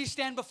opportunities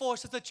stand before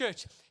us at the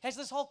church? Has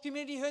this whole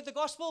community heard the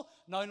gospel?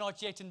 No,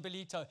 not yet in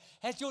Belito.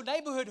 Has your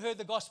neighborhood heard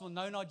the gospel?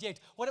 No, not yet.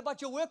 What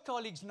about your work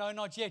colleagues? No,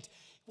 not yet.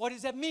 What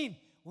does that mean?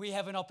 We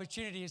have an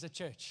opportunity as a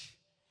church.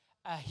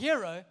 A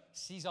hero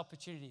sees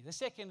opportunity. The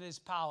second is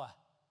power.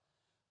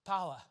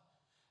 Power.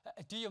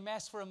 Do your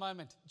maths for a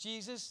moment.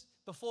 Jesus,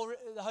 before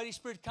the Holy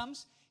Spirit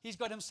comes, He's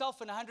got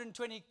Himself and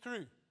 120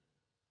 crew.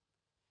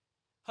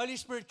 Holy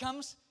Spirit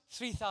comes,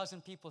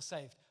 3,000 people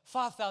saved,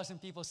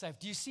 5,000 people saved.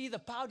 Do you see the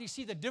power? Do you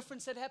see the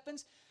difference that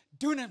happens?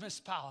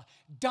 Dunamis power,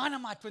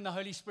 dynamite when the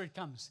Holy Spirit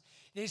comes.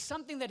 There's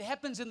something that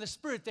happens in the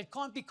Spirit that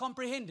can't be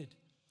comprehended.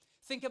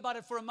 Think about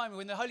it for a moment.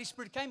 When the Holy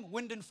Spirit came,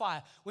 wind and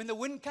fire. When the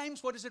wind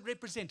comes, what does it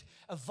represent?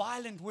 A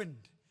violent wind.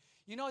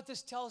 You know what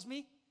this tells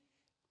me?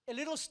 A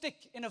little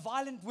stick in a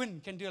violent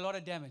wind can do a lot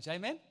of damage.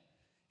 Amen?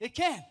 It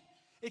can.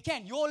 It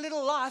can. Your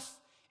little life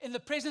in the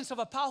presence of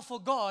a powerful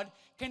God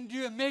can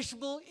do a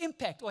measurable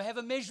impact or have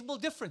a measurable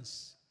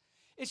difference.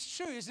 It's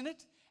true, isn't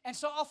it? And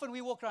so often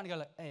we walk around and go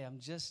like, hey, I'm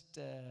just,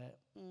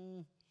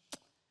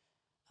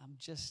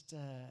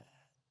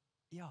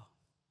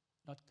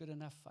 not good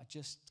enough. I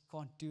just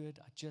can't do it.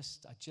 I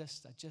just.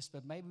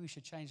 But maybe we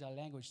should change our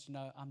language to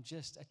know I'm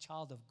just a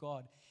child of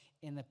God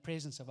in the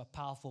presence of a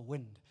powerful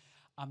wind.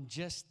 I'm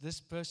just this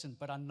person,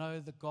 but I know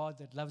the God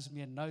that loves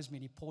me and knows me,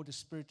 and He poured His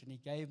Spirit, and He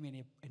gave me, and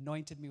He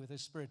anointed me with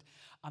His Spirit.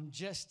 I'm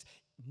just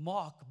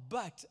Mark,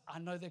 but I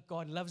know that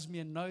God loves me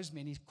and knows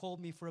me, and He's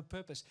called me for a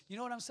purpose. You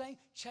know what I'm saying?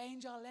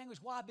 Change our language.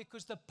 Why?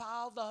 Because the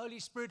power of the Holy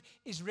Spirit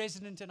is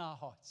resonant in our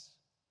hearts.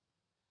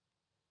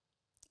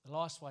 The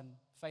last one,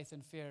 faith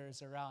and fear,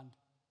 is around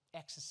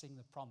accessing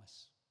the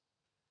promise.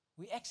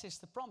 We access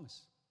the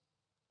promise.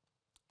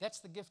 That's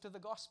the gift of the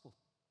gospel.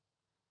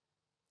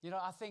 You know,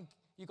 I think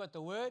you got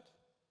the word,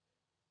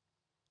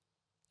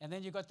 and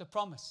then you got the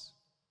promise.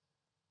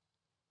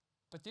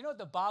 But do you know what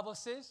the Bible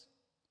says?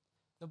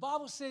 The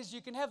Bible says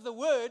you can have the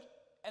word,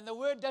 and the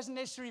word doesn't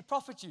necessarily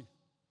profit you.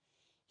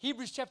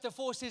 Hebrews chapter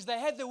 4 says they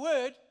had the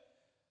word,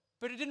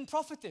 but it didn't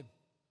profit them.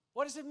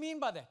 What does it mean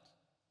by that?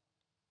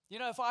 You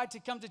know, if I had to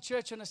come to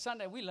church on a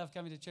Sunday, we love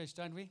coming to church,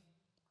 don't we?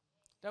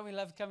 Don't we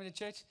love coming to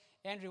church?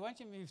 Andrew, why don't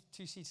you move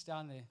 2 seats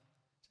down there?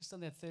 Just on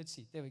that third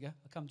seat. There we go.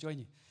 I'll come join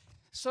you.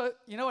 So,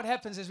 you know what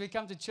happens is we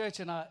come to church,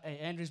 and hey,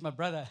 Andrew's my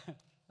brother.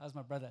 That was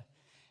my brother.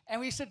 And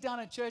we sit down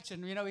at church,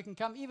 and, you know, we can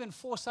come even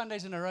 4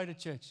 Sundays in a row to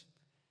church.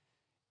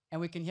 And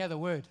we can hear the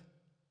word.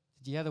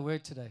 Did you hear the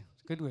word today?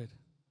 It's a good word.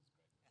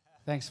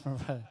 Thanks, my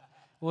brother.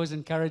 Always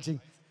encouraging.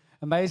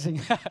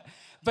 Amazing.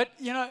 But,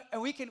 you know,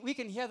 and we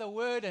can hear the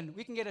word, and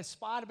we can get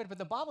inspired a bit. But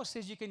the Bible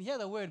says you can hear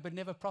the word, but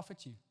never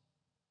profit you.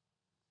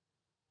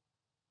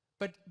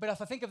 But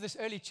if I think of this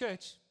early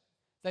church,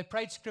 they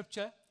prayed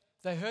scripture,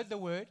 they heard the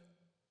word,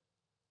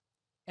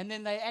 and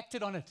then they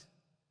acted on it.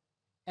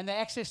 And they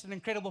accessed an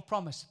incredible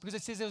promise. Because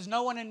it says there was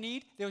no one in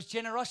need. There was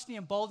generosity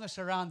and boldness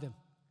around them.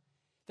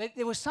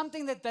 There was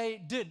something that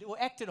they did or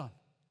acted on.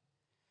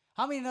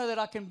 How many know that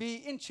I can be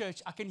in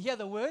church, I can hear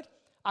the word,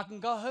 I can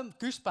go home,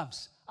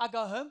 goosebumps. I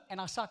go home and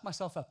I psych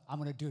myself up. I'm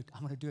going to do it.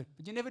 I'm going to do it.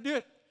 But you never do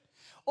it.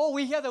 Or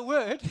we hear the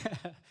word,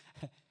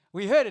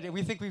 we heard it and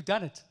we think we've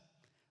done it.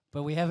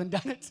 But we haven't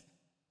done it.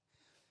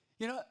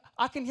 You know,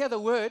 I can hear the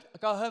word, I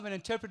go home and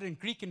interpret it in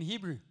Greek and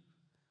Hebrew.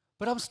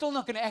 But I'm still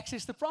not going to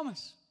access the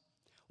promise.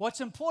 What's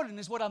important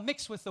is what I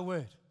mix with the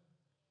word.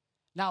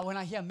 Now, when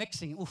I hear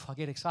mixing, I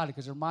get excited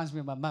because it reminds me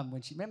of my mum.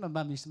 Remember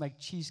my mum used to make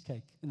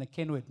cheesecake in the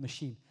Kenwood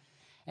machine.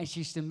 And she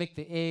used to mix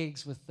the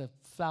eggs with the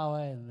flour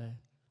and the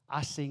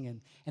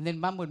icing. And then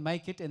mum would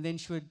make it, and then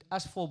she would,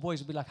 us 4 boys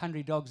would be like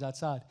hungry dogs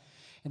outside.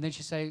 And then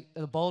she'd say,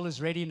 the bowl is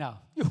ready now.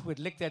 You would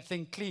lick that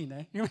thing clean,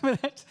 eh? You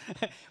remember that?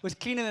 It was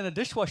cleaner than a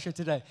dishwasher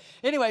today.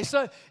 Anyway,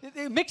 so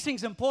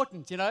mixing's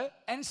important, you know.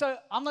 And so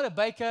I'm not a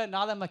baker,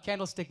 neither am I a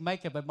candlestick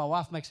maker, but my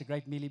wife makes a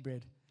great mealie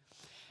bread.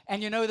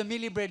 And you know, the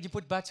mealie bread, you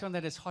put butter on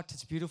that, it's hot,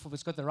 it's beautiful,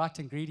 it's got the right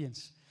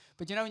ingredients.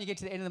 But you know, when you get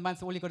to the end of the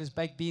month, all you got is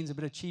baked beans, a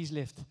bit of cheese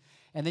left.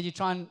 And then you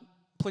try and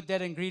put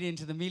that ingredient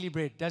into the mealie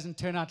bread. It doesn't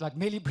turn out like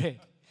mealie bread.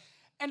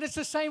 And it's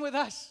the same with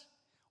us.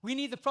 We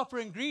need the proper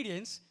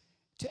ingredients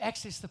to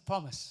access the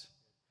promise.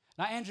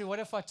 Now, Andrew, what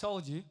if I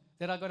told you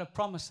that I got a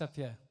promise up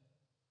here?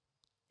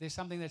 There's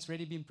something that's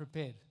already been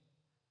prepared.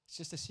 It's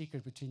just a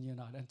secret between you and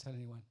I. Don't tell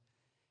anyone.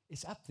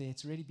 It's up there.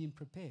 It's already been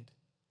prepared.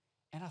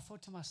 And I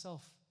thought to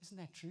myself, isn't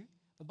that true?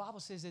 The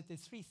Bible says that there are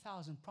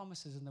 3,000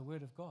 promises in the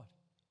Word of God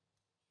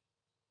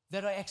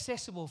that are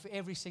accessible for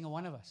every single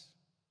one of us.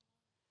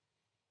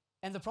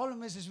 And the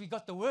problem is we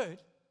got the Word,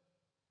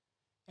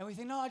 and we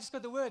think, no, I just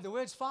got the Word. The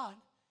Word's fine.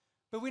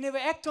 But we never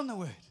act on the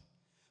Word.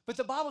 But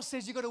the Bible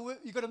says you got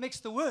to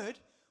mix the Word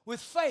with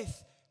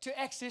faith to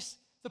access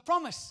the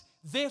promise.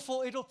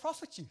 Therefore, it'll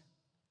profit you.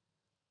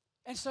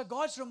 And so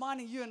God's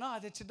reminding you and I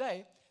that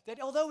today,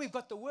 that although we've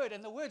got the Word,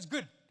 and the Word's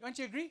good, don't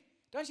you agree?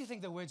 Don't you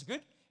think the Word's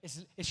good?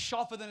 It's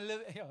sharper than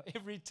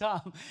every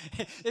time.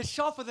 It's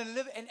sharper than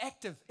live and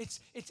active.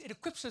 It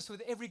equips us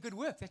with every good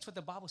work. That's what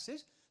the Bible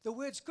says. The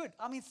Word's good.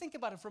 I mean, think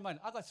about it for a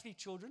moment. I've got 3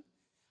 children.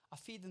 I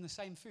feed them the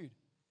same food.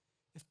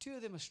 If 2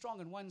 of them are strong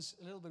and one's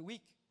a little bit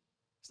weak,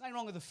 there's nothing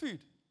wrong with the food.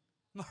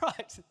 Am I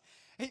right?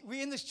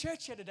 We're in this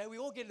church here today. We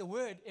all get the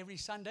Word every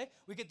Sunday.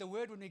 We get the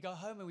Word when we go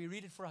home and we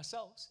read it for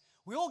ourselves.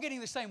 We're all getting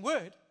the same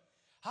Word.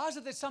 How is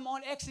it that some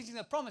aren't accessing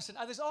the promise and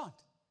others aren't?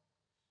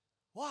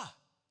 Why?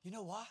 You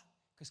know why?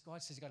 Because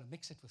God says you've got to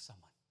mix it with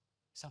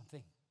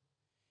something.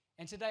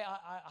 And today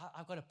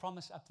I've got a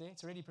promise up there.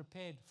 It's already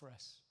prepared for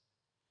us.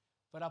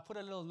 But I put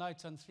a little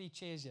note on 3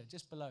 chairs here,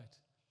 just below it.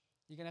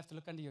 You're going to have to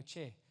look under your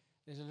chair.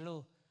 There's a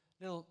little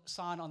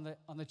sign on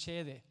the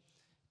chair there.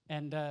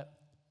 And,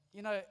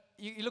 you know,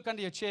 you look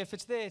under your chair. If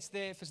it's there, it's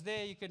there. If it's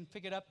there, you can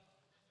pick it up.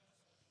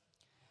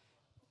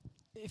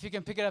 If you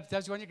can pick it up,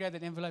 does you want to grab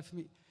that envelope for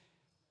me?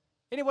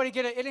 Anybody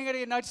get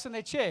a notice on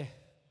their chair?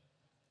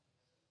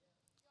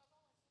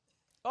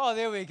 Oh,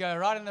 there we go,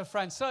 right in the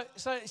front. So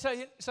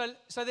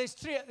there's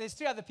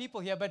three other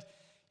people here, but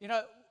you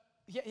know,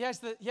 here's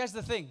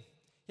the thing.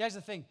 Here's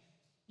the thing.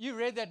 You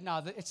read that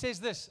now. It says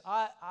this.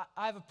 I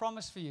have a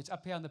promise for you. It's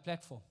up here on the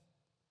platform.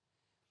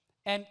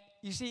 And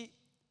you see,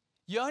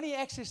 you only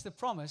access the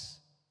promise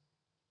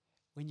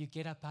when you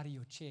get up out of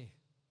your chair.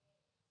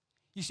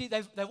 You see,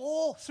 they've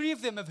all 3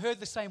 of them have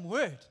heard the same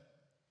word.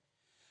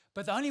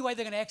 But the only way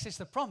they're going to access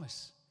the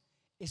promise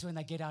is when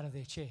they get out of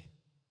their chair.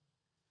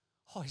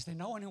 Oh, is there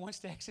no one who wants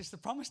to access the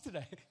promise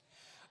today?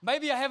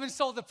 Maybe I haven't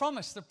sold the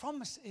promise. The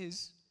promise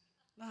is,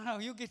 no,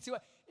 you'll get to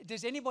it.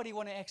 Does anybody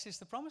want to access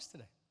the promise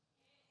today?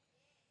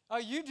 Oh,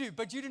 you do,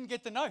 but you didn't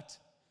get the note.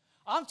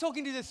 I'm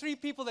talking to the 3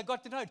 people that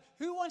got the note.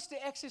 Who wants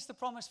to access the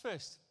promise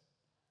first?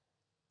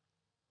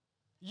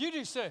 You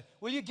do, sir.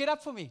 Will you get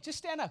up for me? Just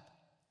stand up.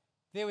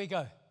 There we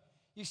go.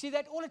 You see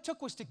that? All it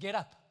took was to get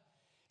up.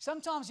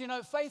 Sometimes,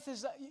 faith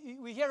is,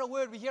 we hear a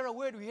word,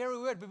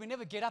 but we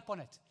never get up on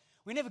it.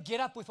 We never get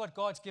up with what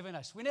God's given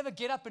us. We never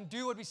get up and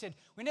do what we said.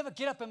 We never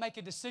get up and make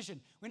a decision.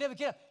 We never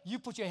get up. You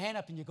put your hand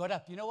up and you got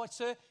up. You know what,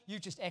 sir? You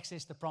just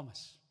accessed the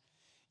promise.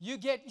 You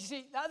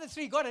see, the other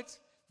 3 got it.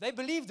 They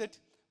believed it,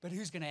 but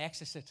who's going to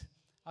access it?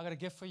 I got a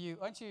gift for you.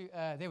 Aren't you?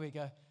 There we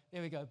go.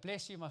 There we go.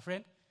 Bless you, my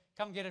friend.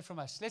 Come get it from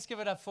us. Let's give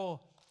it up for,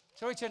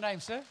 what's your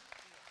name, sir?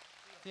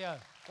 Theo.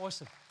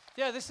 Awesome.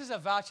 Theo, this is a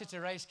voucher to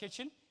Ray's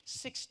Kitchen.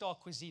 6-star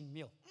cuisine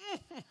meal.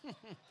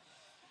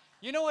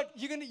 You know what?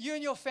 You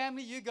and your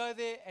family, you go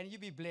there and you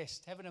be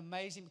blessed. Have an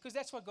amazing, because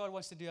that's what God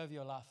wants to do over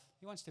your life.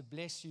 He wants to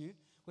bless you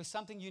with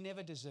something you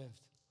never deserved.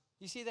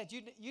 You see that?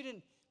 You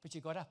didn't, but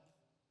you got up.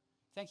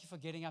 Thank you for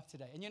getting up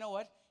today. And you know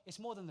what? It's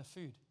more than the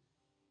food.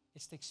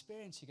 It's the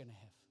experience you're going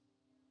to have.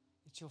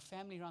 It's your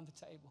family around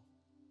the table.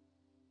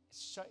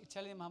 It's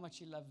telling them how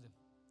much you love them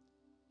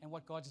and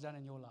what God's done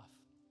in your life.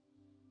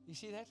 You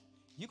see that?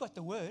 You got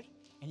the word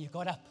and you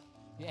got up.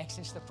 You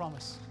accessed the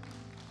promise.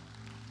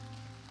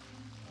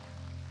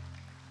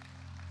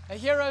 A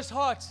hero's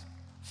heart,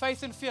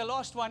 faith and fear.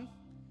 Last one,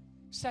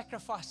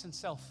 sacrifice and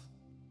self.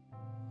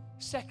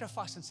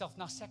 Sacrifice and self.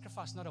 Now,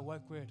 sacrifice, not a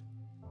woke word.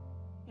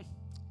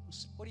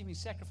 What do you mean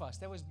sacrifice?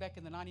 That was back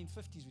in the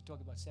 1950s we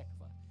talked about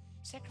sacrifice.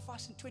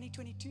 Sacrifice in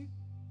 2022?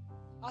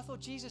 I thought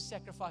Jesus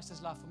sacrificed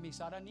his life for me,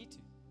 so I don't need to.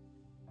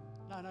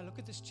 No, look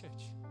at this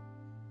church.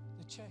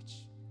 The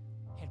church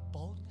had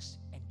boldness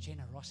and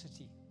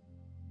generosity.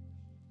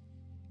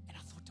 And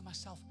I thought to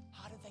myself,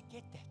 how did they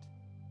get that?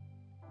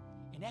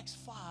 In Acts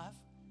 5,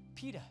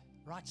 Peter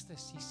writes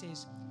this. He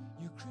says,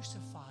 you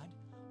crucified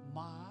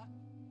my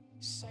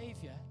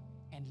Savior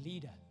and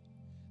leader.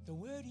 The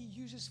word he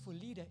uses for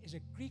leader is a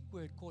Greek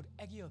word called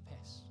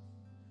agiopes,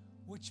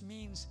 which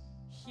means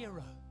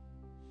hero.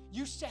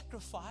 You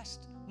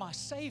sacrificed my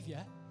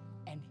Savior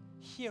and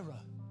hero.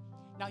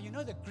 Now, you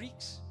know the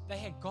Greeks, they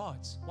had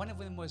gods. One of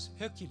them was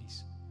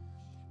Hercules.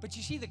 But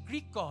you see, the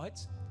Greek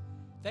gods,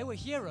 they were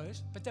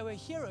heroes, but they were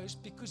heroes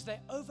because they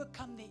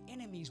overcome their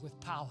enemies with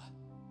power.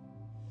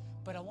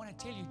 But I want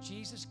to tell you,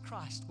 Jesus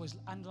Christ was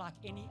unlike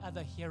any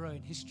other hero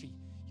in history.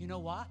 You know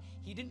why?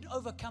 He didn't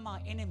overcome our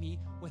enemy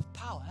with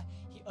power.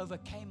 He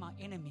overcame our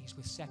enemies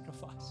with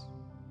sacrifice.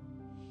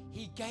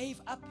 He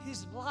gave up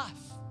his life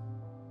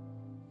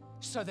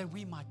so that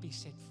we might be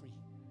set free.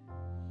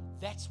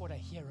 That's what a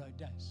hero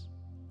does.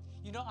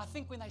 You know, I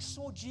think when they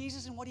saw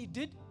Jesus and what he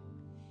did,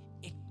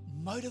 it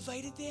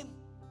motivated them.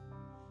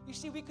 You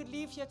see, we could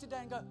leave here today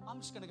and go,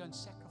 I'm just going to go and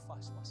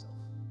sacrifice myself.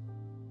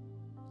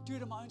 Do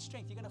it in my own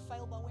strength. You're going to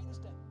fail by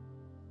Wednesday.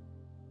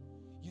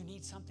 You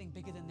need something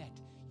bigger than that.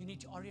 You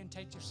need to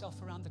orientate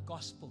yourself around the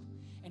gospel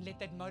and let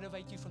that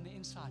motivate you from the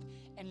inside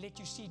and let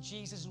you see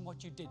Jesus and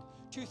what you did.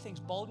 2 things,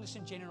 boldness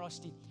and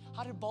generosity.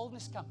 How did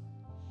boldness come?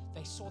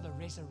 They saw the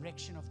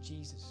resurrection of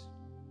Jesus.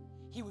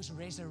 He was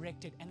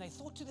resurrected, and they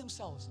thought to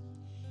themselves,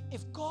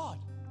 if God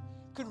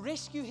could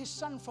rescue his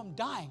son from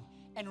dying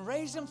and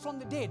raise him from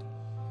the dead,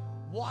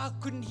 why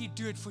couldn't he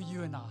do it for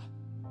you and I?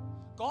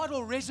 God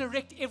will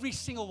resurrect every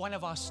single one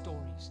of our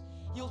stories.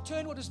 He'll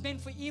turn what is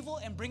meant for evil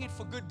and bring it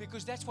for good,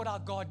 because that's what our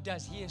God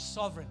does. He is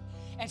sovereign.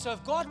 And so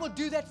if God will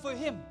do that for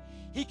him,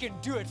 he can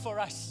do it for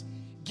us.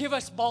 Give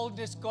us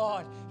boldness,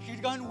 God. You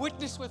go and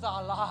witness with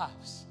our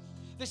lives.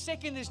 The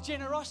second is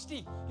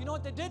generosity. You know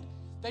what they did?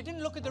 They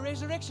didn't look at the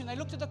resurrection. They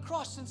looked at the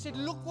cross and said,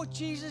 look what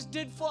Jesus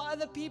did for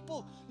other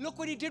people. Look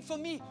what he did for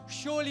me.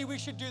 Surely we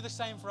should do the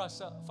same for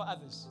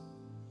others.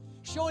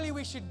 Surely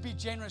we should be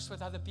generous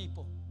with other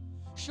people.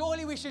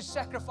 Surely we should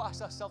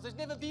sacrifice ourselves. It's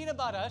never been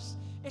about us.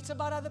 It's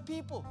about other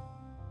people.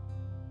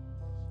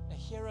 A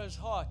hero's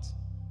heart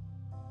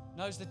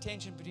knows the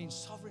tension between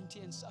sovereignty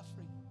and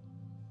suffering,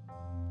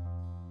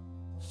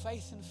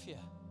 faith and fear,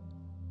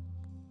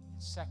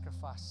 and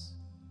sacrifice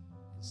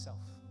and self.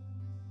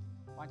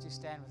 Why don't you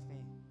stand with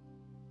me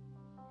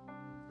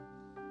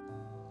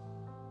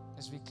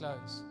as we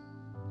close?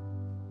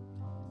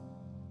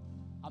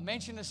 I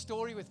mentioned a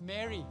story with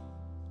Mary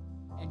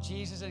and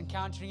Jesus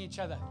encountering each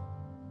other.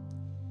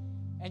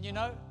 And you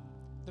know,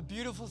 the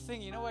beautiful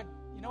thing, you know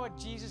what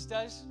Jesus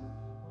does?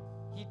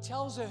 He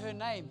tells her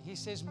name. He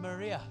says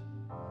Maria.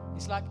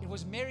 It's like it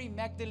was Mary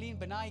Magdalene,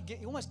 but now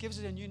he almost gives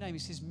it a new name. He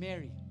says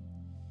Mary.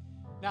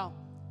 Now,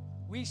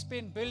 we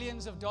spend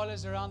billions of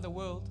dollars around the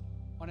world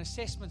on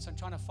assessments and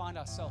trying to find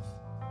ourselves.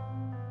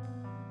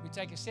 We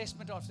take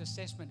assessment after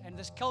assessment. And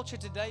this culture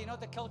today, you know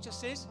what the culture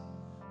says?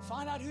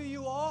 Find out who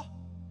you are,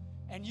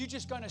 and you're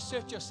just going to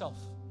assert yourself.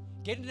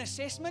 Get an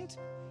assessment,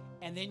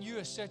 and then you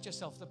assert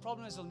yourself. The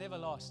problem is it'll never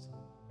last.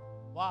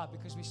 Why?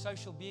 Because we're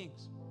social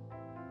beings.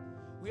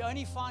 We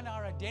only find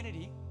our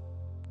identity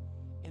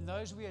in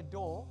those we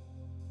adore,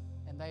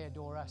 and they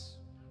adore us.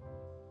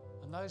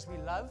 And those we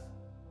love,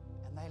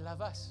 and they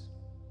love us,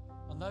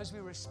 on those we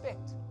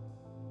respect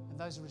and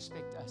those who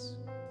respect us.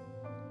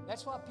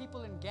 That's why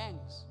people in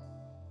gangs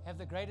have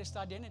the greatest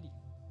identity.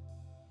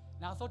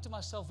 Now I thought to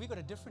myself, we've got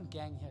a different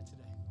gang here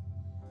today.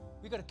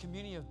 We've got a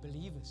community of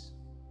believers.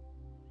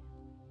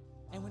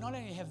 And we not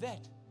only have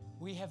that,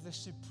 we have the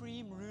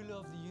supreme ruler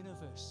of the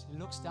universe who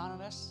looks down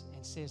on us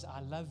and says,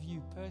 I love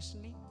you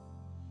personally,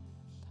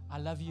 I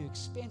love you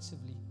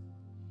expensively,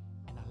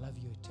 and I love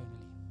you eternally.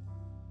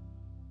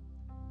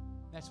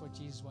 That's what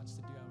Jesus wants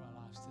to do in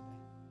our lives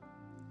today.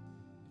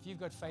 If you've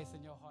got faith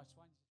in your hearts,